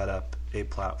then set up a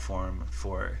platform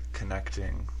for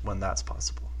connecting when that's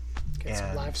possible. Get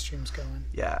some live streams going.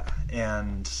 Yeah,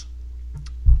 and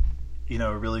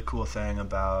a really cool thing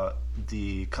about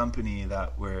the company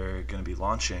that we're going to be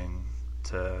launching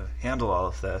to handle all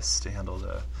of this, to handle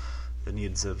the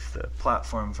needs of the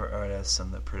platform for artists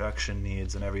and the production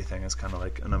needs and everything, is kind of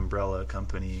like an umbrella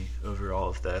company over all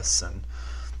of this,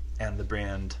 and the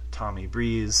brand Tommy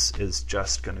Breeze is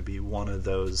just going to be one of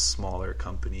those smaller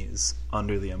companies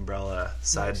under the umbrella,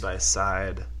 side by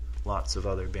side lots of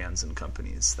other bands and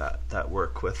companies that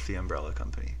work with the umbrella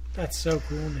company. That's so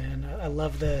cool, man. I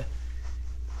love this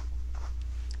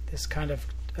kind of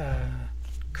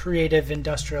creative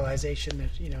industrialization,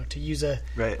 that, to use a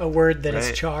word that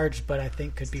is charged, but I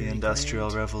think could be the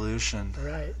Industrial Revolution.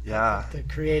 Right. Yeah. The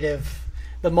creative,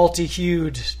 the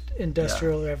multi-hued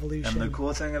Industrial Revolution. And the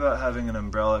cool thing about having an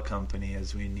umbrella company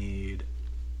is we need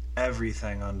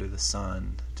everything under the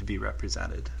sun to be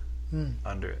represented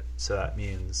under it. So that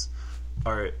means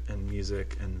art and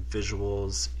music and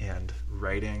visuals and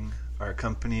writing. Our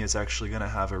company is actually going to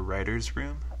have a writer's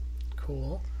room.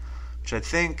 Cool. Which I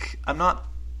think, I'm not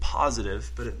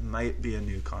positive, but it might be a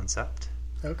new concept.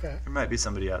 Okay. There might be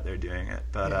somebody out there doing it,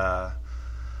 but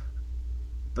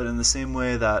but in the same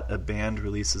way that a band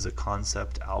releases a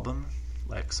concept album,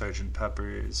 like Sgt.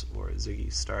 Pepper's or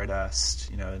Ziggy Stardust,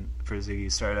 and for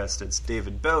Ziggy Stardust it's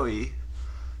David Bowie,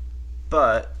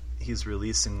 but he's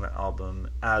releasing the album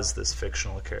as this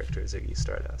fictional character, Ziggy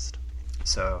Stardust.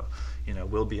 So,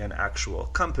 we'll be an actual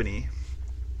company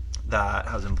that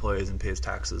has employees and pays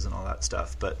taxes and all that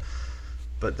stuff, but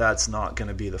that's not going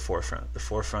to be the forefront. The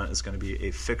forefront is going to be a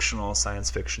fictional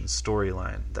science fiction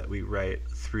storyline that we write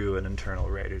through an internal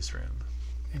writer's room.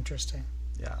 Interesting.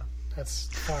 Yeah. That's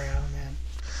far out, man.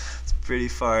 It's pretty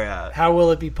far out. How will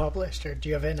it be published, or do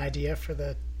you have an idea for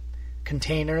the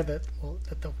container that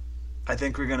the... I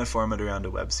think we're going to form it around a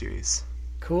web series.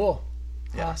 Cool.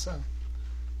 Yeah. Awesome.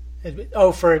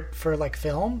 For like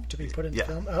film? To be put into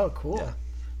film? Oh, cool. Yeah.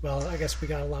 Well, I guess we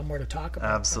got a lot more to talk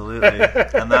about. Absolutely.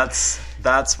 And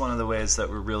that's one of the ways that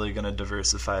we're really going to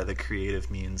diversify the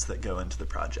creative means that go into the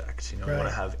project. We want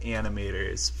to have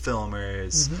animators,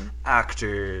 filmers,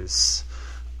 actors.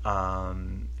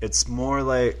 It's more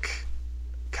like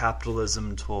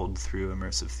capitalism told through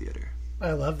immersive theater.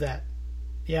 I love that.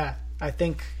 Yeah, I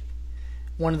think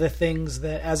one of the things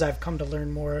that, as I've come to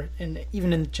learn more, and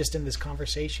even in this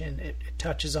conversation, it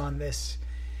touches on this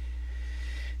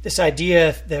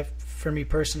idea that for me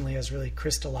personally has really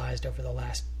crystallized over the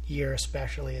last year,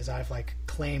 especially as I've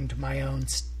claimed my own,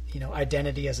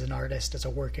 identity as an artist, as a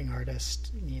working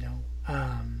artist,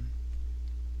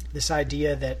 this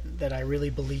idea that I really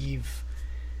believe,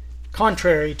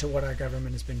 contrary to what our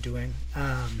government has been doing,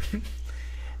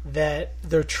 that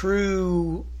the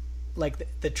true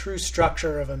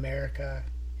structure of America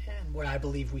and what I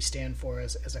believe we stand for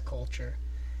as a culture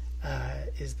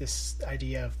is this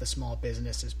idea of the small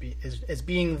business as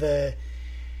being the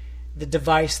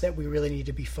device that we really need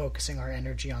to be focusing our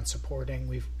energy on supporting.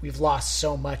 We've lost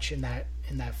so much in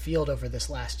that field over this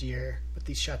last year with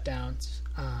these shutdowns,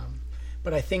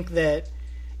 but I think that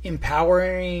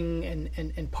empowering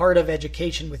and part of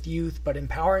education with youth, but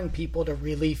empowering people to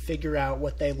really figure out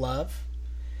what they love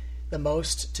the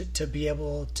most, to be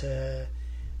able to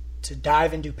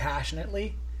dive into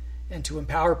passionately, and to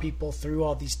empower people through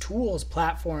all these tools,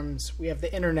 platforms. We have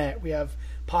the internet, we have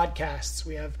podcasts,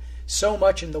 we have so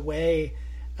much in the way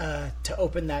to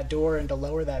open that door and to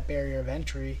lower that barrier of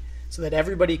entry, so that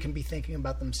everybody can be thinking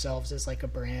about themselves as like a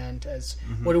brand, as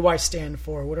what do I stand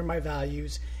for, what are my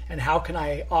values, and how can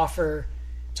I offer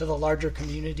to the larger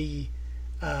community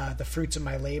the fruits of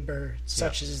my labor,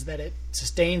 such as that it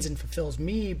sustains and fulfills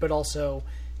me, but also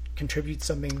contributes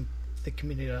something to the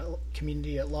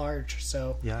community at large.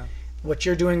 So what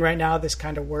you're doing right now, this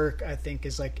kind of work, I think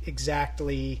is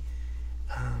exactly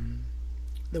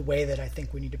the way that I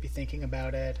think we need to be thinking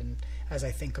about it. And as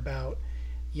I think about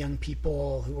young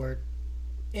people who are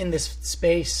in this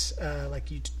space, like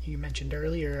you mentioned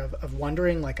earlier, of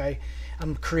wondering, like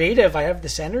I'm creative, I have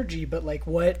this energy, but like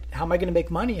how am I going to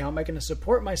make money? How am I going to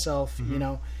support myself? Mm-hmm. You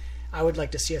know, I would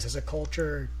like to see us as a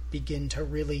culture begin to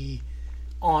really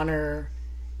honor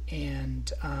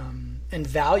and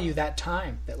value that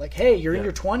time, that like, hey, you're in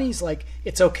your 20s, like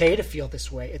it's okay to feel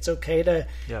this way. It's okay to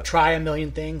try a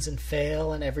million things and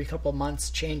fail, and every couple months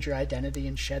change your identity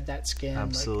and shed that skin.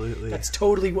 Absolutely. Like, that's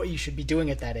totally what you should be doing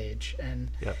at that age. And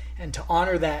to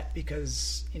honor that,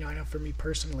 because, you know, I know for me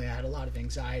personally, I had a lot of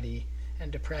anxiety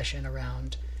and depression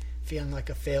around feeling like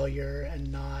a failure and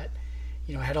not,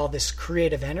 you know, I had all this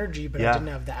creative energy, but I didn't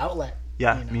have the outlet.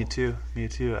 Yeah, you know? Me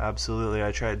too, absolutely.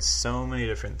 I tried so many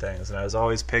different things, and I was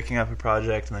always picking up a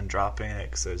project and then dropping it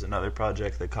because there's another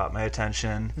project that caught my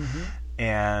attention. Mm-hmm.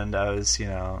 And I was, you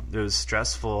know, it was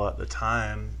stressful at the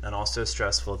time, and also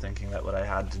stressful thinking that what I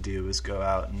had to do was go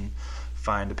out and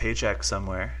find a paycheck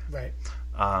somewhere. Right.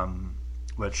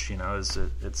 Which, you know, it's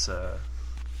the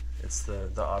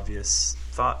obvious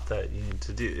thought that you need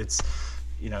to do. It's,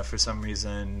 you know, for some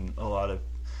reason, a lot of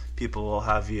people will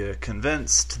have you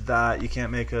convinced that you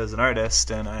can't make it as an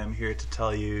artist, and I am here to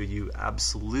tell you, you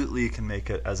absolutely can make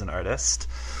it as an artist.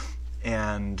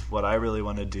 And what I really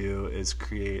want to do is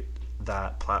create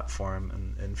that platform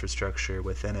and infrastructure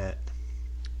within it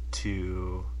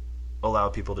to allow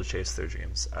people to chase their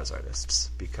dreams as artists,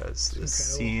 because the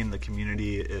scene, the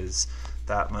community is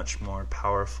that much more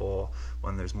powerful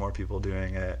when there's more people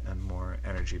doing it and more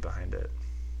energy behind it.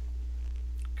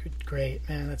 Great,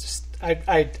 man. That's just,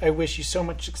 I wish you so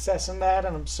much success in that,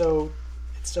 and it's so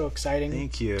exciting.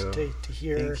 Thank you. To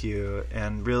hear. Thank you.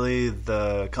 And really,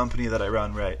 the company that I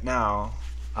run right now,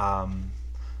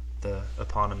 the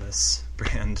eponymous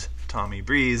brand Tommy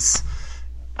Breeze,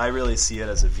 I really see it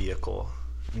as a vehicle,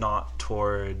 not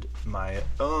toward my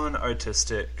own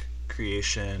artistic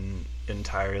creation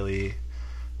entirely,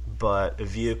 but a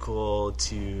vehicle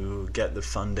to get the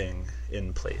funding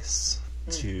in place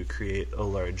to create a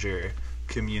larger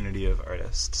community of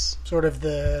artists. Sort of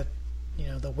the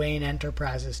Wayne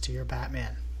Enterprises to your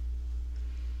Batman.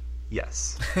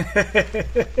 Yes.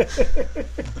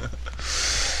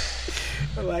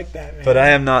 I like that, man. But I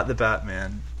am not the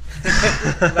Batman.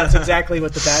 That's exactly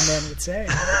what the Batman would say.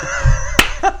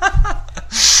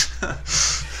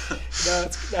 No,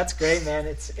 that's great, man.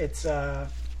 It's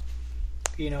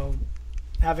you know,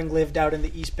 having lived out in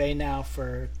the East Bay now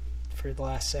for the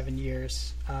last 7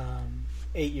 years,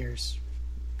 8 years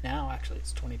now, actually,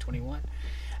 it's 2021.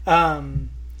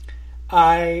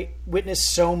 I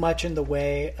witnessed so much in the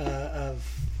way of,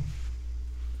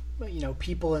 you know,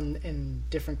 people in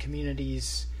different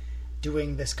communities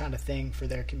doing this kind of thing for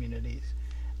their communities.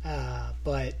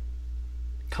 But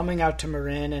coming out to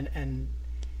Marin, and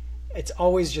it's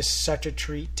always just such a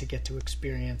treat to get to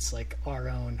experience like our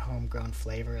own homegrown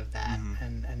flavor of that,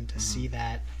 and to see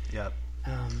that. Yep.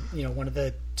 You know, one of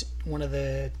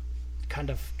the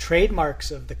kind of trademarks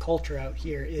of the culture out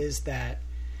here is that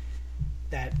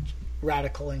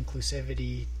radical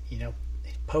inclusivity, you know,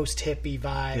 post hippie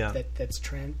vibe that's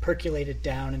percolated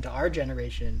down into our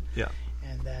generation. Yeah.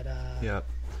 And that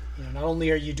you know, not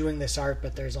only are you doing this art,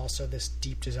 but there's also this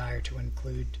deep desire to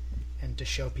include and to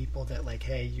show people that, like,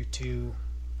 hey, you too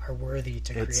are worthy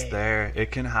to create. It's there.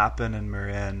 It can happen in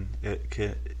Marin. It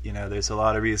can, you know, there's a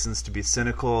lot of reasons to be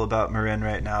cynical about Marin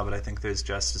right now, but I think there's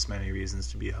just as many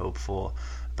reasons to be hopeful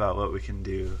about what we can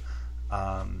do.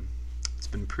 It's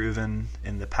been proven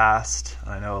in the past.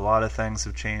 I know a lot of things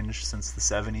have changed since the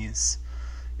 70s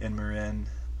in Marin.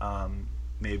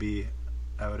 Maybe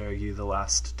I would argue the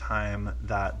last time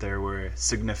that there were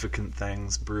significant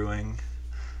things brewing.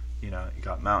 You know, you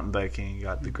got mountain biking, you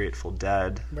got the Grateful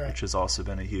Dead, which has also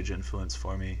been a huge influence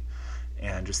for me.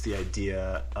 And just the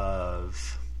idea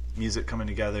of music coming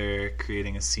together,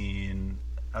 creating a scene,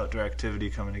 outdoor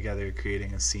activity coming together,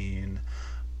 creating a scene.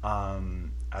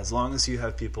 As long as you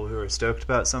have people who are stoked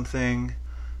about something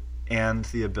and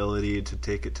the ability to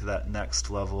take it to that next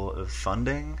level of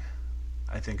funding,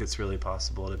 I think it's really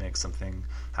possible to make something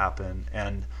happen.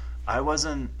 And I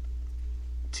wasn't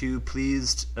too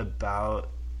pleased about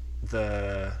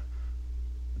the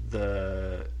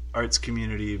arts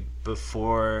community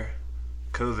before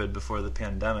COVID, before the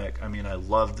pandemic. I mean, I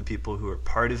loved the people who were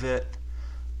part of it.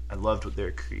 I loved what they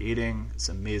were creating. It's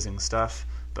amazing stuff,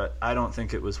 but I don't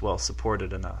think it was well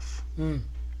supported enough.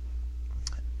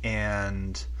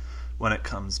 And when it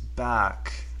comes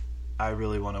back, I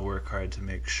really want to work hard to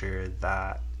make sure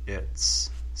that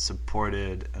it's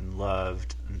supported and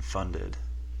loved and funded.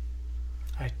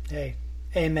 Hey,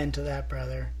 amen to that,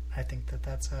 brother. I think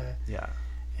that's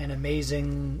an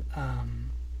amazing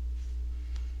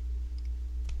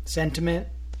sentiment,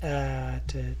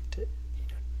 to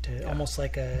almost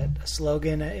like a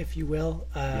slogan, if you will.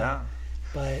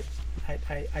 But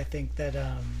I think that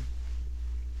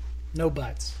no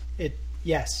buts.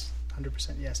 Yes,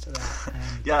 100% yes to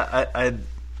that. And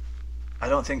I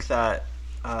don't think that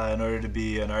in order to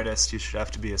be an artist, you should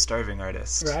have to be a starving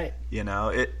artist. Right. You know,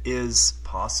 it is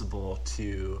possible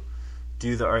to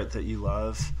do the art that you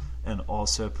love and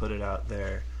also put it out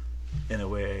there in a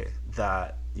way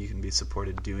that you can be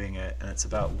supported doing it. And it's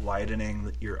about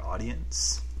widening your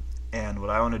audience. And what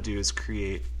I want to do is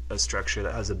create a structure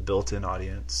that has a built-in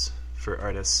audience for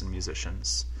artists and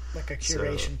musicians. Like a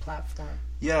curation platform.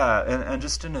 Yeah, and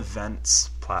just an events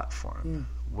platform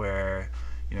where,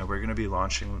 you know, we're going to be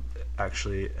launching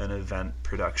actually an event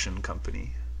production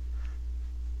company.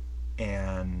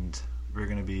 And we're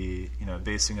going to be, you know,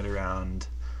 basing it around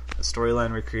a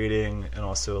storyline we're creating and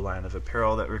also a line of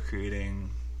apparel that we're creating.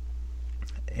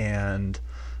 And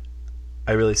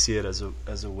I really see it as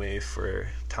a way for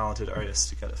talented artists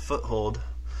to get a foothold.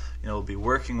 You know, we'll be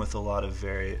working with a lot of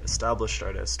very established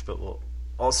artists, but we'll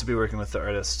also be working with the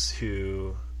artists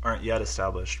who aren't yet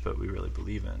established but we really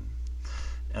believe in.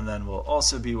 And then we'll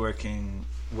also be working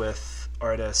with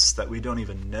artists that we don't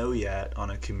even know yet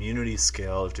on a community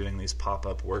scale of doing these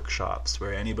pop-up workshops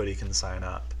where anybody can sign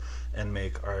up and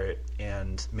make art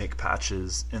and make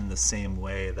patches in the same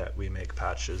way that we make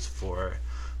patches for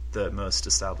the most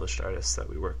established artists that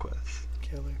we work with.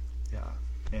 Killer. Yeah.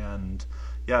 And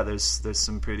yeah, there's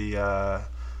some pretty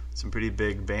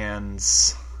big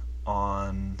bands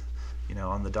on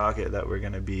the docket that we're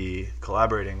going to be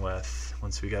collaborating with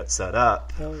once we get set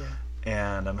up. Hell yeah.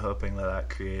 And I'm hoping that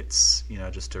creates, you know,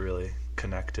 just a really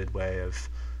connected way of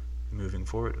moving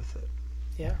forward with it.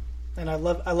 Yeah. And I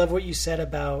love what you said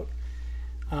about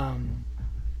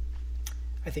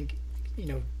I think, you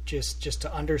know, just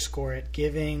to underscore it,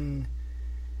 giving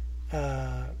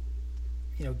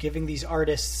these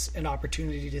artists an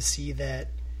opportunity to see that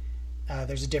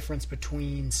there's a difference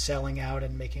between selling out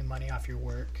and making money off your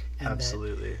work. And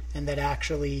Absolutely. That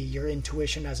actually your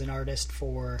intuition as an artist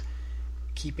for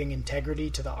keeping integrity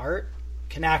to the art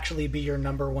can actually be your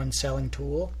number one selling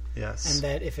tool. Yes. And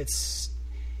that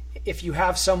if you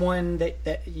have someone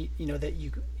that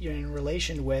you're in a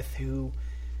relation with who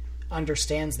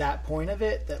understands that point of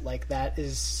it, that like that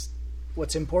is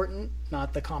what's important,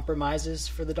 not the compromises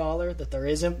for the dollar, that there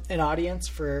is an audience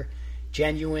for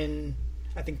genuine.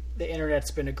 I think the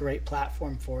internet's been a great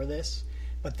platform for this,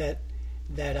 but that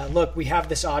look, we have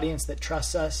this audience that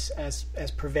trusts us as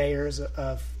purveyors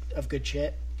of good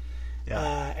shit.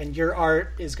 Yeah. And your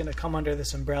art is going to come under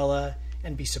this umbrella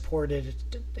and be supported,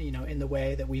 you know, in the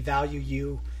way that we value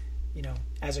you, you know,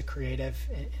 as a creative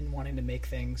in wanting to make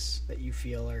things that you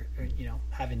feel are you know,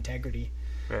 have integrity.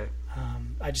 Right.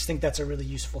 I just think that's a really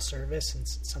useful service and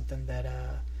something that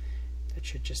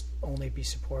should just only be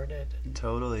supported. And,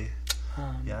 Totally.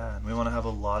 Yeah, and we want to have a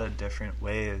lot of different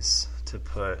ways to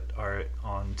put art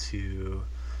onto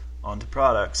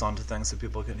products, onto things that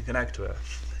people can connect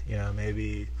with. You know,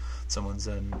 maybe someone's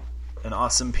an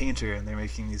awesome painter and they're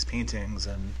making these paintings,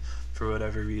 and for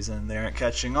whatever reason they aren't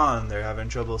catching on, they're having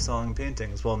trouble selling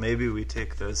paintings. Well, maybe we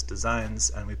take those designs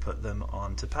and we put them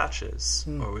onto patches,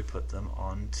 or we put them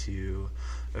onto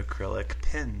acrylic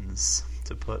pins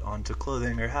to put onto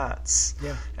clothing or hats.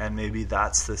 Yeah. And maybe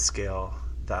that's the scale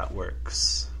that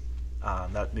works.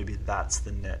 Maybe that's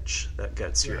the niche that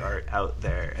gets your art out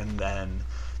there, and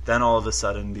then all of a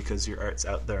sudden, because your art's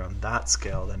out there on that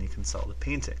scale, then you can sell the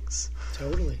paintings.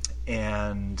 Totally.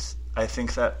 And I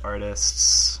think that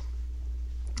artists,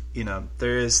 you know,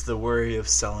 there is the worry of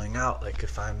selling out. Like,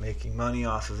 if I'm making money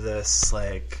off of this,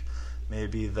 like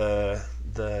maybe the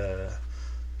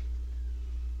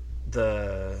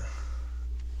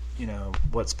you know,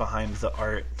 what's behind the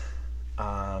art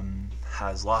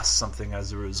has lost something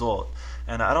as a result.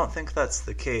 And I don't think that's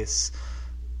the case.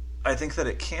 I think that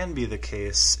it can be the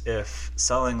case if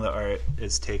selling the art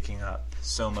is taking up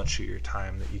so much of your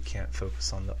time that you can't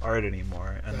focus on the art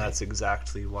anymore. And that's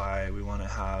exactly why we want to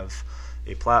have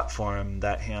a platform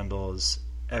that handles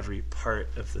every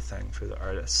part of the thing for the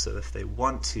artist. So if they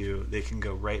want to, they can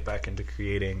go right back into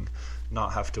creating,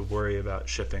 not have to worry about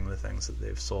shipping the things that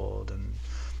they've sold and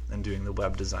doing the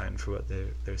web design for what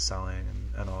they're selling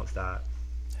and all of that.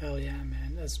 Hell yeah,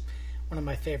 man. That's one of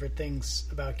my favorite things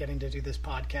about getting to do this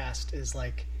podcast is,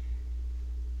 like,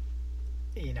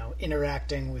 you know,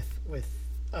 interacting with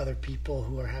other people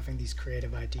who are having these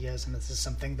creative ideas. And this is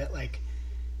something that, like,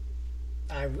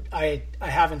 I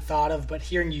haven't thought of, but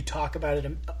hearing you talk about it,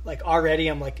 like, already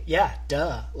I'm like, yeah,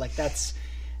 duh. Like, that's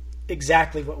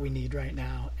exactly what we need right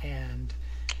now. And,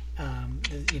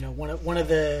 you know, one of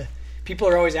the people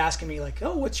are always asking me like,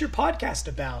 "Oh, what's your podcast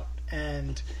about?"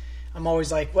 And I'm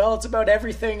always like, "Well, it's about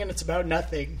everything and it's about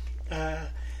nothing."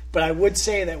 But I would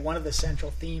say that one of the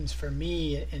central themes for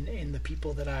me in the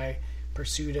people that I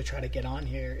pursue to try to get on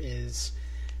here is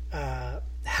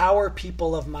how are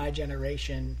people of my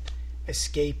generation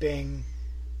escaping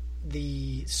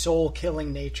the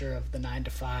soul-killing nature of the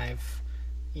 9-to-5,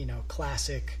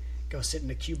 classic go sit in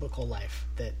a cubicle life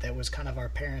that was kind of our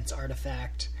parents'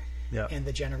 artifact and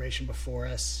the generation before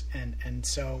us. And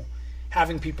so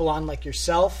having people on like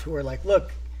yourself who are like,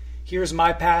 look, here's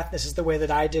my path. This is the way that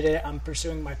I did it. I'm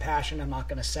pursuing my passion. I'm not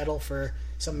going to settle for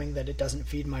something that it doesn't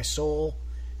feed my soul.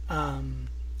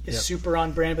 Is super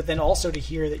on brand. But then also to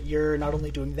hear that you're not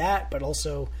only doing that, but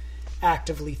also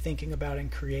actively thinking about and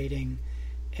creating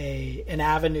an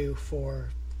avenue for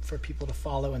people to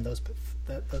follow in those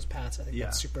paths. I think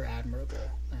that's super admirable.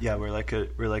 Yeah, we're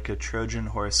like a Trojan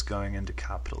horse going into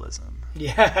capitalism.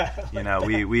 Yeah,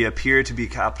 we appear to be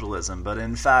capitalism, but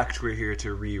in fact we're here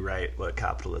to rewrite what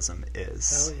capitalism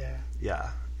is. Hell yeah.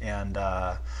 Yeah, and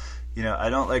I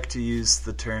don't like to use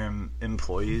the term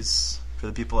employees for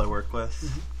the people I work with.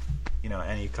 Mm-hmm.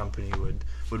 Any company would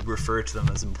refer to them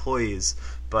as employees,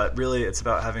 but really it's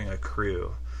about having a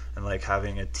crew and like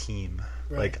having a team.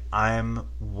 Right. Like I'm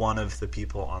one of the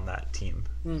people on that team.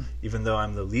 Even though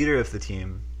I'm the leader of the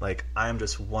team, like I'm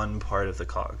just one part of the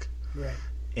cog. Right.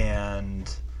 And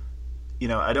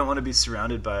I don't want to be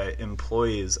surrounded by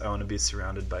employees. I want to be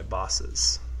surrounded by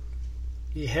bosses.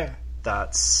 Yeah.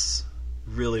 That's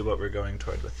really what we're going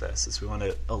toward with this. Is we want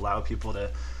to allow people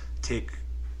to take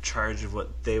charge of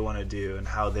what they want to do and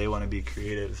how they want to be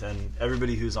creative. And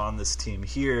everybody who's on this team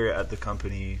here at the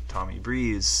company Tommy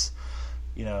Breeze,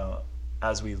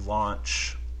 as we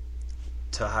launch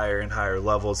to higher and higher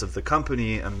levels of the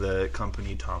company, and the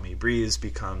company Tommy Breeze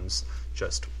becomes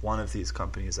just one of these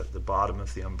companies at the bottom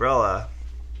of the umbrella,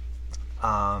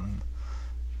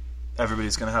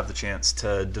 everybody's going to have the chance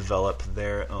to develop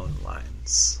their own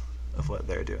lines of what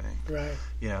they're doing. Right.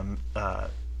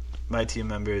 My team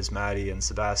members, Maddie and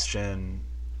Sebastian,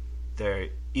 they're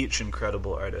each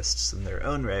incredible artists in their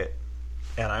own right,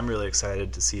 and I'm really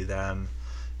excited to see them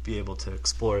be able to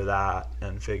explore that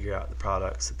and figure out the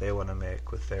products that they want to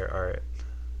make with their art.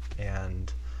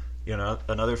 And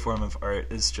another form of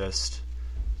art is just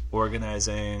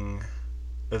organizing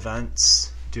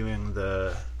events, doing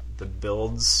the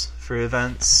builds for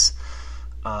events,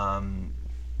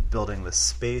 building the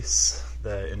space,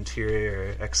 the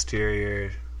interior,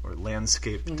 exterior, or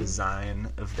landscape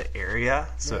design of the area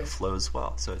so it flows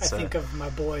well. So it's I think of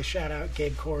my boy, shout out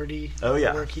Gabe Cordy. Oh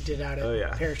yeah, the work he did out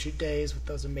at Parachute Days with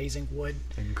those amazing wood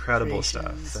incredible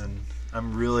creations. Stuff. And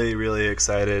I'm really, really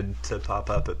excited to pop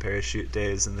up at Parachute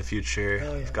Days in the future.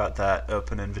 Yeah. I've got that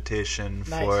open invitation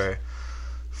for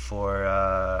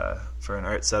an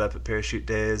art setup at Parachute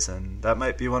Days, and that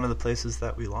might be one of the places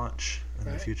that we launch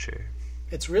in the future.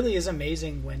 It really is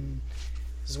amazing when.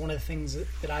 This is one of the things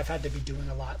that I've had to be doing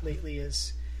a lot lately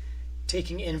is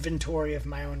taking inventory of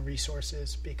my own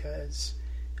resources, because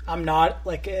I'm not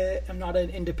an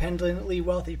independently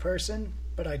wealthy person,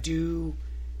 but I do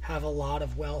have a lot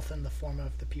of wealth in the form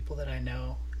of the people that I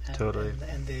know.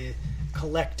 And the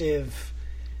collective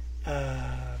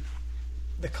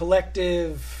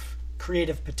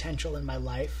creative potential in my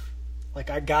life.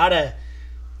 Like I got a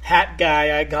hat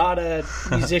guy, I got a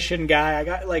musician guy, I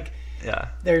got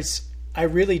I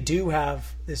really do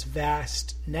have this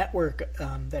vast network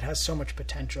that has so much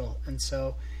potential. And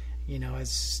so,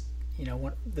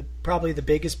 probably the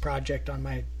biggest project on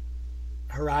my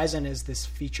horizon is this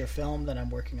feature film that I'm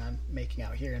working on making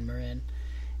out here in Marin.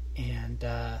 And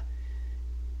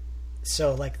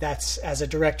so like that's, as a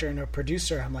director and a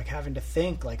producer, I'm like having to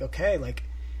think like, okay, like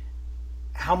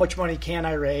how much money can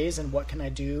I raise and what can I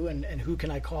do and who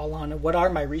can I call on and what are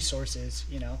my resources,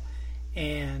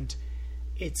 and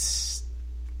it's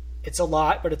a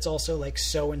lot, but it's also like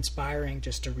so inspiring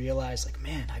just to realize like,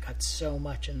 man, I got so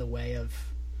much in the way of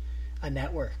a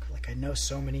network. Like I know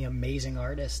so many amazing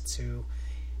artists who,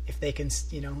 if they can,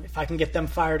 if I can get them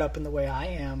fired up in the way I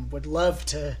am, would love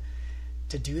to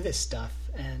do this stuff.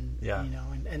 And,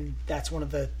 and that's one of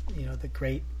the, the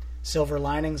great silver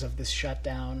linings of this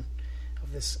shutdown,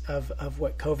 of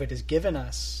what COVID has given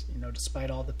us,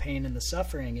 despite all the pain and the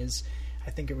suffering, is I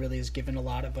think it really has given a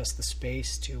lot of us the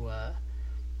space to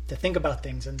think about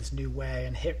things in this new way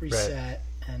and hit reset.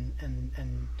 And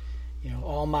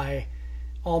all my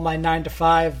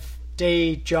 9-to-5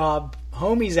 day job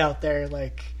homies out there,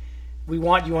 like we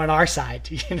want you on our side,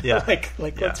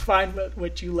 let's find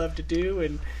what you love to do.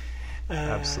 And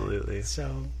absolutely.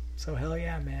 So hell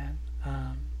yeah, man.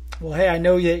 Well, hey, I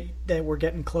know that we're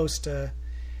getting close to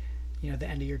the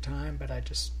end of your time, but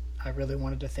I really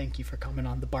wanted to thank you for coming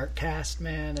on the Bartcast,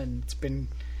 man, and it's been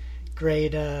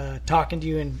great talking to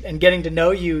you and getting to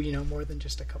know you, more than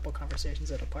just a couple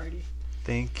conversations at a party.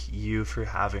 Thank you for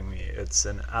having me. It's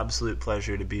an absolute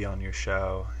pleasure to be on your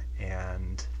show,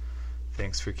 and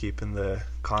thanks for keeping the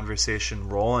conversation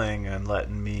rolling and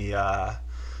letting me,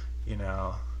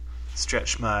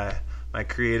 stretch my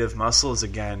creative muscles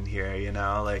again here.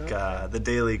 The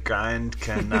daily grind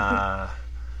can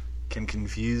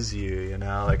confuse you.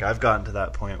 I've gotten to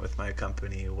that point with my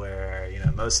company where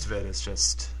most of it is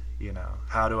just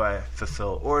how do I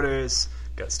fulfill orders,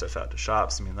 get stuff out to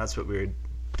shops. I mean, that's what we were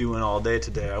doing all day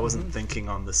today. I wasn't thinking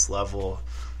on this level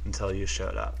until you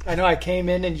showed up. I know I came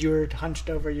in and you were hunched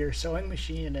over your sewing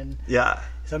machine, and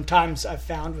sometimes I've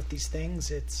found with these things,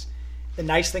 it's the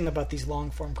nice thing about these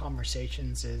long form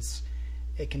conversations is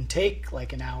it can take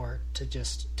like an hour to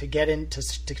get into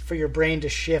for your brain to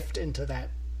shift into that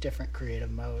different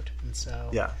creative mode. And so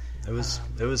it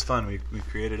was fun. We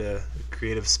created a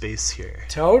creative space here.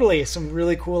 Totally, some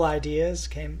really cool ideas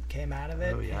came out of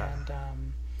it. Oh yeah.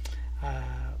 And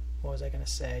what was I going to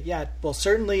say? Yeah, well,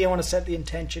 certainly I want to set the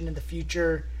intention in the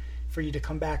future for you to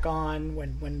come back on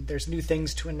when there's new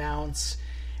things to announce.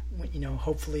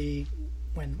 Hopefully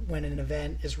when an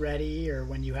event is ready, or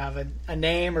when you have a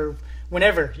name, or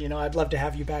whenever. I'd love to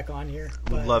have you back on here.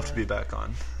 Would love to be back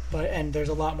on. And there's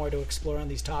a lot more to explore on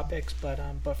these topics. But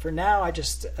for now, I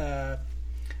just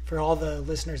for all the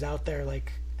listeners out there,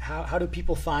 like how do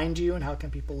people find you, and how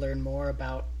can people learn more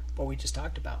about what we just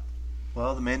talked about?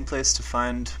 Well, the main place to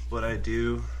find what I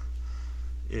do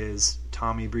is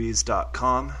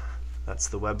TommyBreeze.com. That's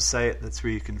the website. That's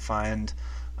where you can find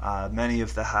many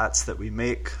of the hats that we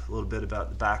make, a little bit about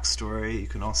the backstory. You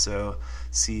can also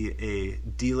see a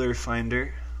dealer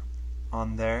finder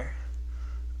on there,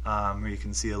 where you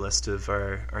can see a list of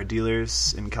our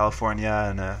dealers in California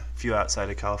and a few outside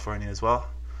of California as well.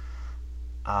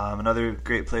 Another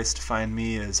great place to find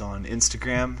me is on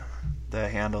Instagram. The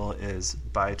handle is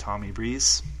by Tommy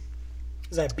Breeze.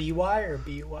 Is that BY or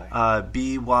BY?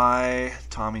 BY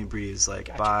Tommy Breeze, like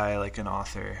gotcha. By like an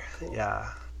author. Cool.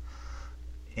 Yeah.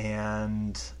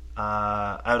 And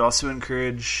I would also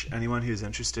encourage anyone who's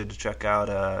interested to check out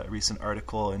a recent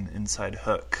article in Inside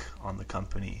Hook on the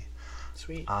company.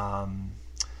 Sweet. By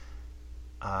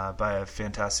a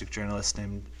fantastic journalist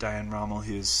named Diane Rommel,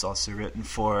 who's also written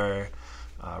for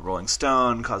Rolling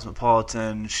Stone,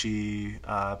 Cosmopolitan. She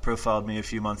profiled me a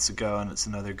few months ago, and it's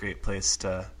another great place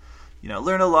to,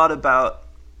 learn a lot about,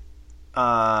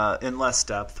 in less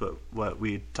depth, what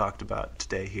we talked about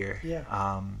today here.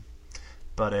 Yeah.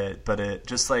 But it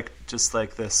just like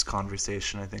this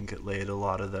conversation, I think it laid a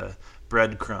lot of the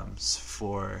breadcrumbs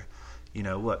for,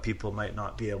 what people might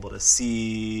not be able to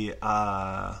see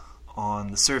on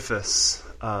the surface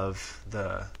of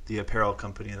the apparel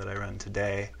company that I run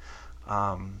today.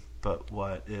 But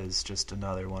what is just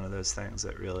another one of those things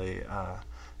that really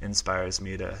inspires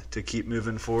me to keep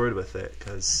moving forward with it,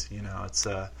 because it's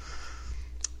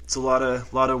a lot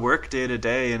of work day to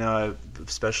day.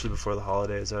 Especially before the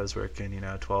holidays, I was working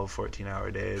 12,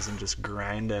 14-hour days and just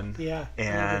grinding. Yeah,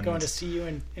 and we're going to see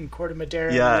you in Corte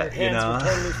Madera. Yeah, your hands were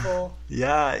totally full.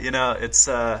 Yeah,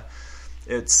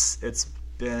 it's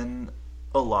been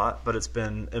a lot, but it's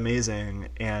been amazing,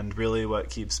 and really what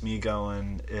keeps me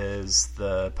going is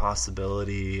the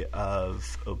possibility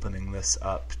of opening this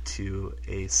up to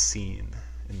a scene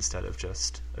instead of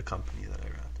just a company that I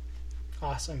run.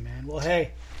 Awesome, man. Well,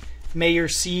 hey, may your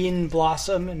scene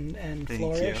blossom and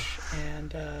flourish,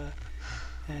 and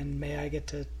may I get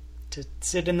to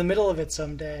sit in the middle of it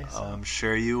someday. So. Oh, I'm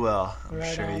sure you will.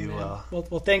 Will.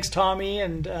 Well, thanks, Tommy,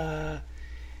 and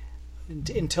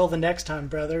until the next time,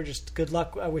 brother, just good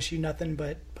luck. I wish you nothing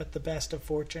but the best of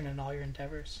fortune in all your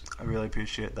endeavors. I really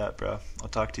appreciate that, bro. I'll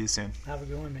talk to you soon. Have a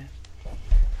good one, man.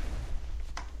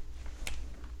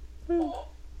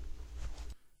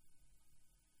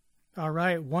 All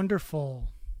right, wonderful.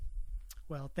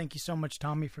 Well, thank you so much,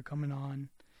 Tommy, for coming on.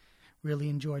 Really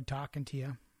enjoyed talking to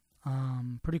you.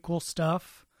 Pretty cool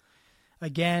stuff.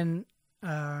 Again,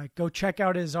 go check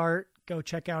out his art. Go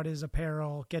check out his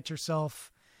apparel. Get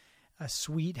yourself a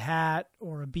sweet hat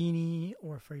or a beanie,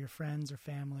 or for your friends or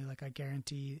family. Like, I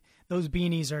guarantee those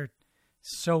beanies are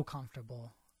so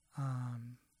comfortable.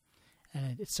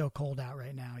 And it's so cold out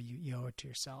right now. You owe it to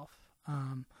yourself.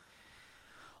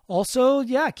 Also,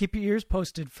 keep your ears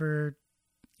posted for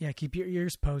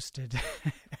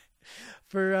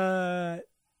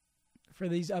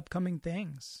these upcoming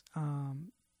things.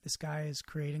 This guy is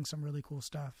creating some really cool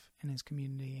stuff in his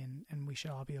community, and we should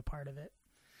all be a part of it.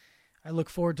 I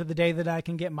look forward to the day that I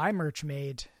can get my merch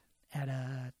made at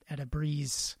a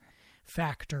Breeze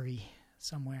factory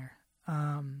somewhere.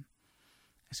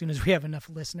 As soon as we have enough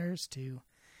listeners to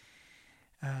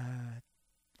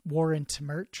warrant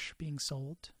merch being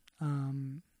sold.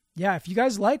 Yeah, if you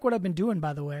guys like what I've been doing,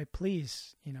 by the way,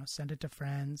 please, send it to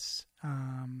friends,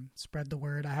 spread the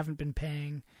word. I haven't been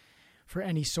paying for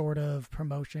any sort of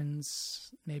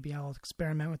promotions. Maybe I'll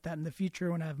experiment with that in the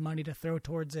future when I have money to throw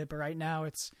towards it. But right now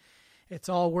it's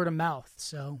all word of mouth.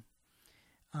 So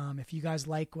if you guys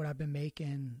like what I've been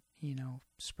making,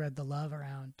 spread the love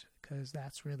around, because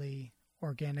that's really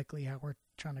organically how we're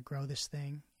trying to grow this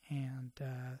thing. And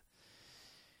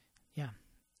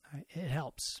it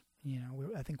helps.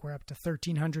 I think we're up to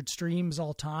 1,300 streams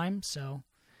all time. So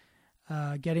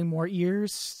getting more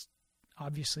ears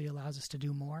obviously allows us to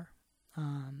do more.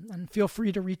 And feel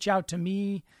free to reach out to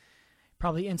me.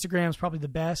 Probably Instagram's probably the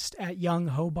best, at Young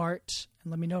Hobart.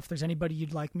 And let me know if there's anybody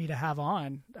you'd like me to have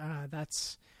on.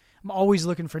 I'm always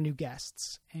looking for new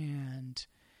guests, and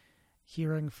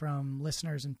hearing from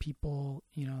listeners and people,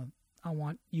 I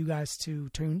want you guys to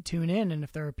tune in. And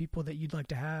if there are people that you'd like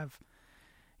to have,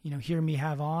 hear me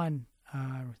have on,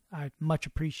 I much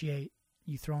appreciate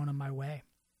you throwing them my way.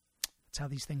 That's how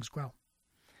these things grow.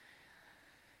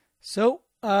 So,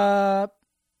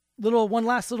 one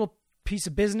last little piece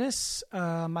of business.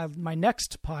 My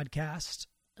next podcast,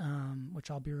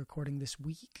 which I'll be recording this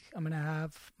week, I'm going to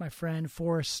have my friend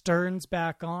Forrest Stearns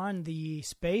back on, the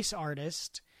space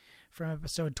artist from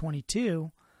episode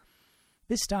 22.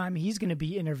 This time he's going to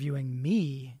be interviewing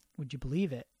me. Would you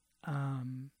believe it?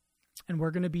 And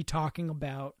we're going to be talking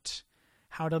about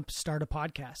how to start a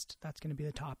podcast. That's going to be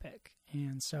the topic.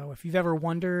 And so if you've ever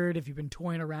wondered, if you've been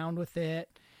toying around with it,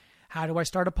 how do I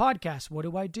start a podcast? What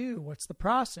do I do? What's the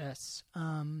process?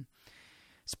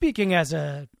 Speaking as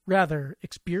a rather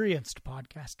experienced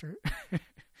podcaster,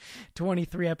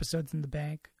 23 episodes in the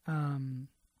bank, I'm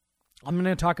going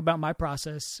to talk about my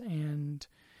process, and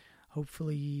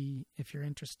hopefully, if you're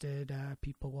interested,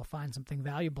 people will find something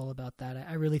valuable about that.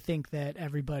 I really think that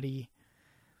everybody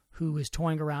who is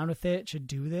toying around with it should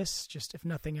do this, just if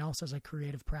nothing else, as a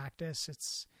creative practice.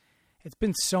 It's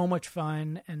been so much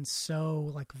fun and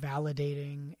so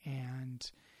validating,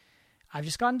 and I've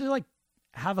just gotten to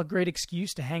have a great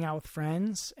excuse to hang out with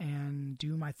friends and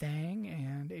do my thing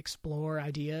and explore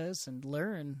ideas and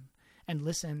learn and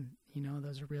listen.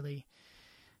 Those are really,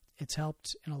 it's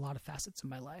helped in a lot of facets of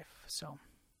my life. So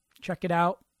check it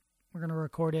out. We're going to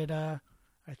record it, I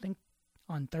think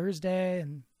on Thursday,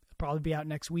 and it'll probably be out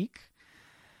next week.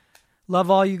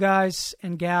 Love all you guys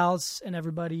and gals and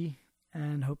everybody,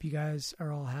 and hope you guys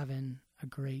are all having a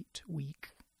great week.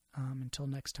 Until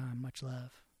next time, much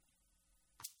love.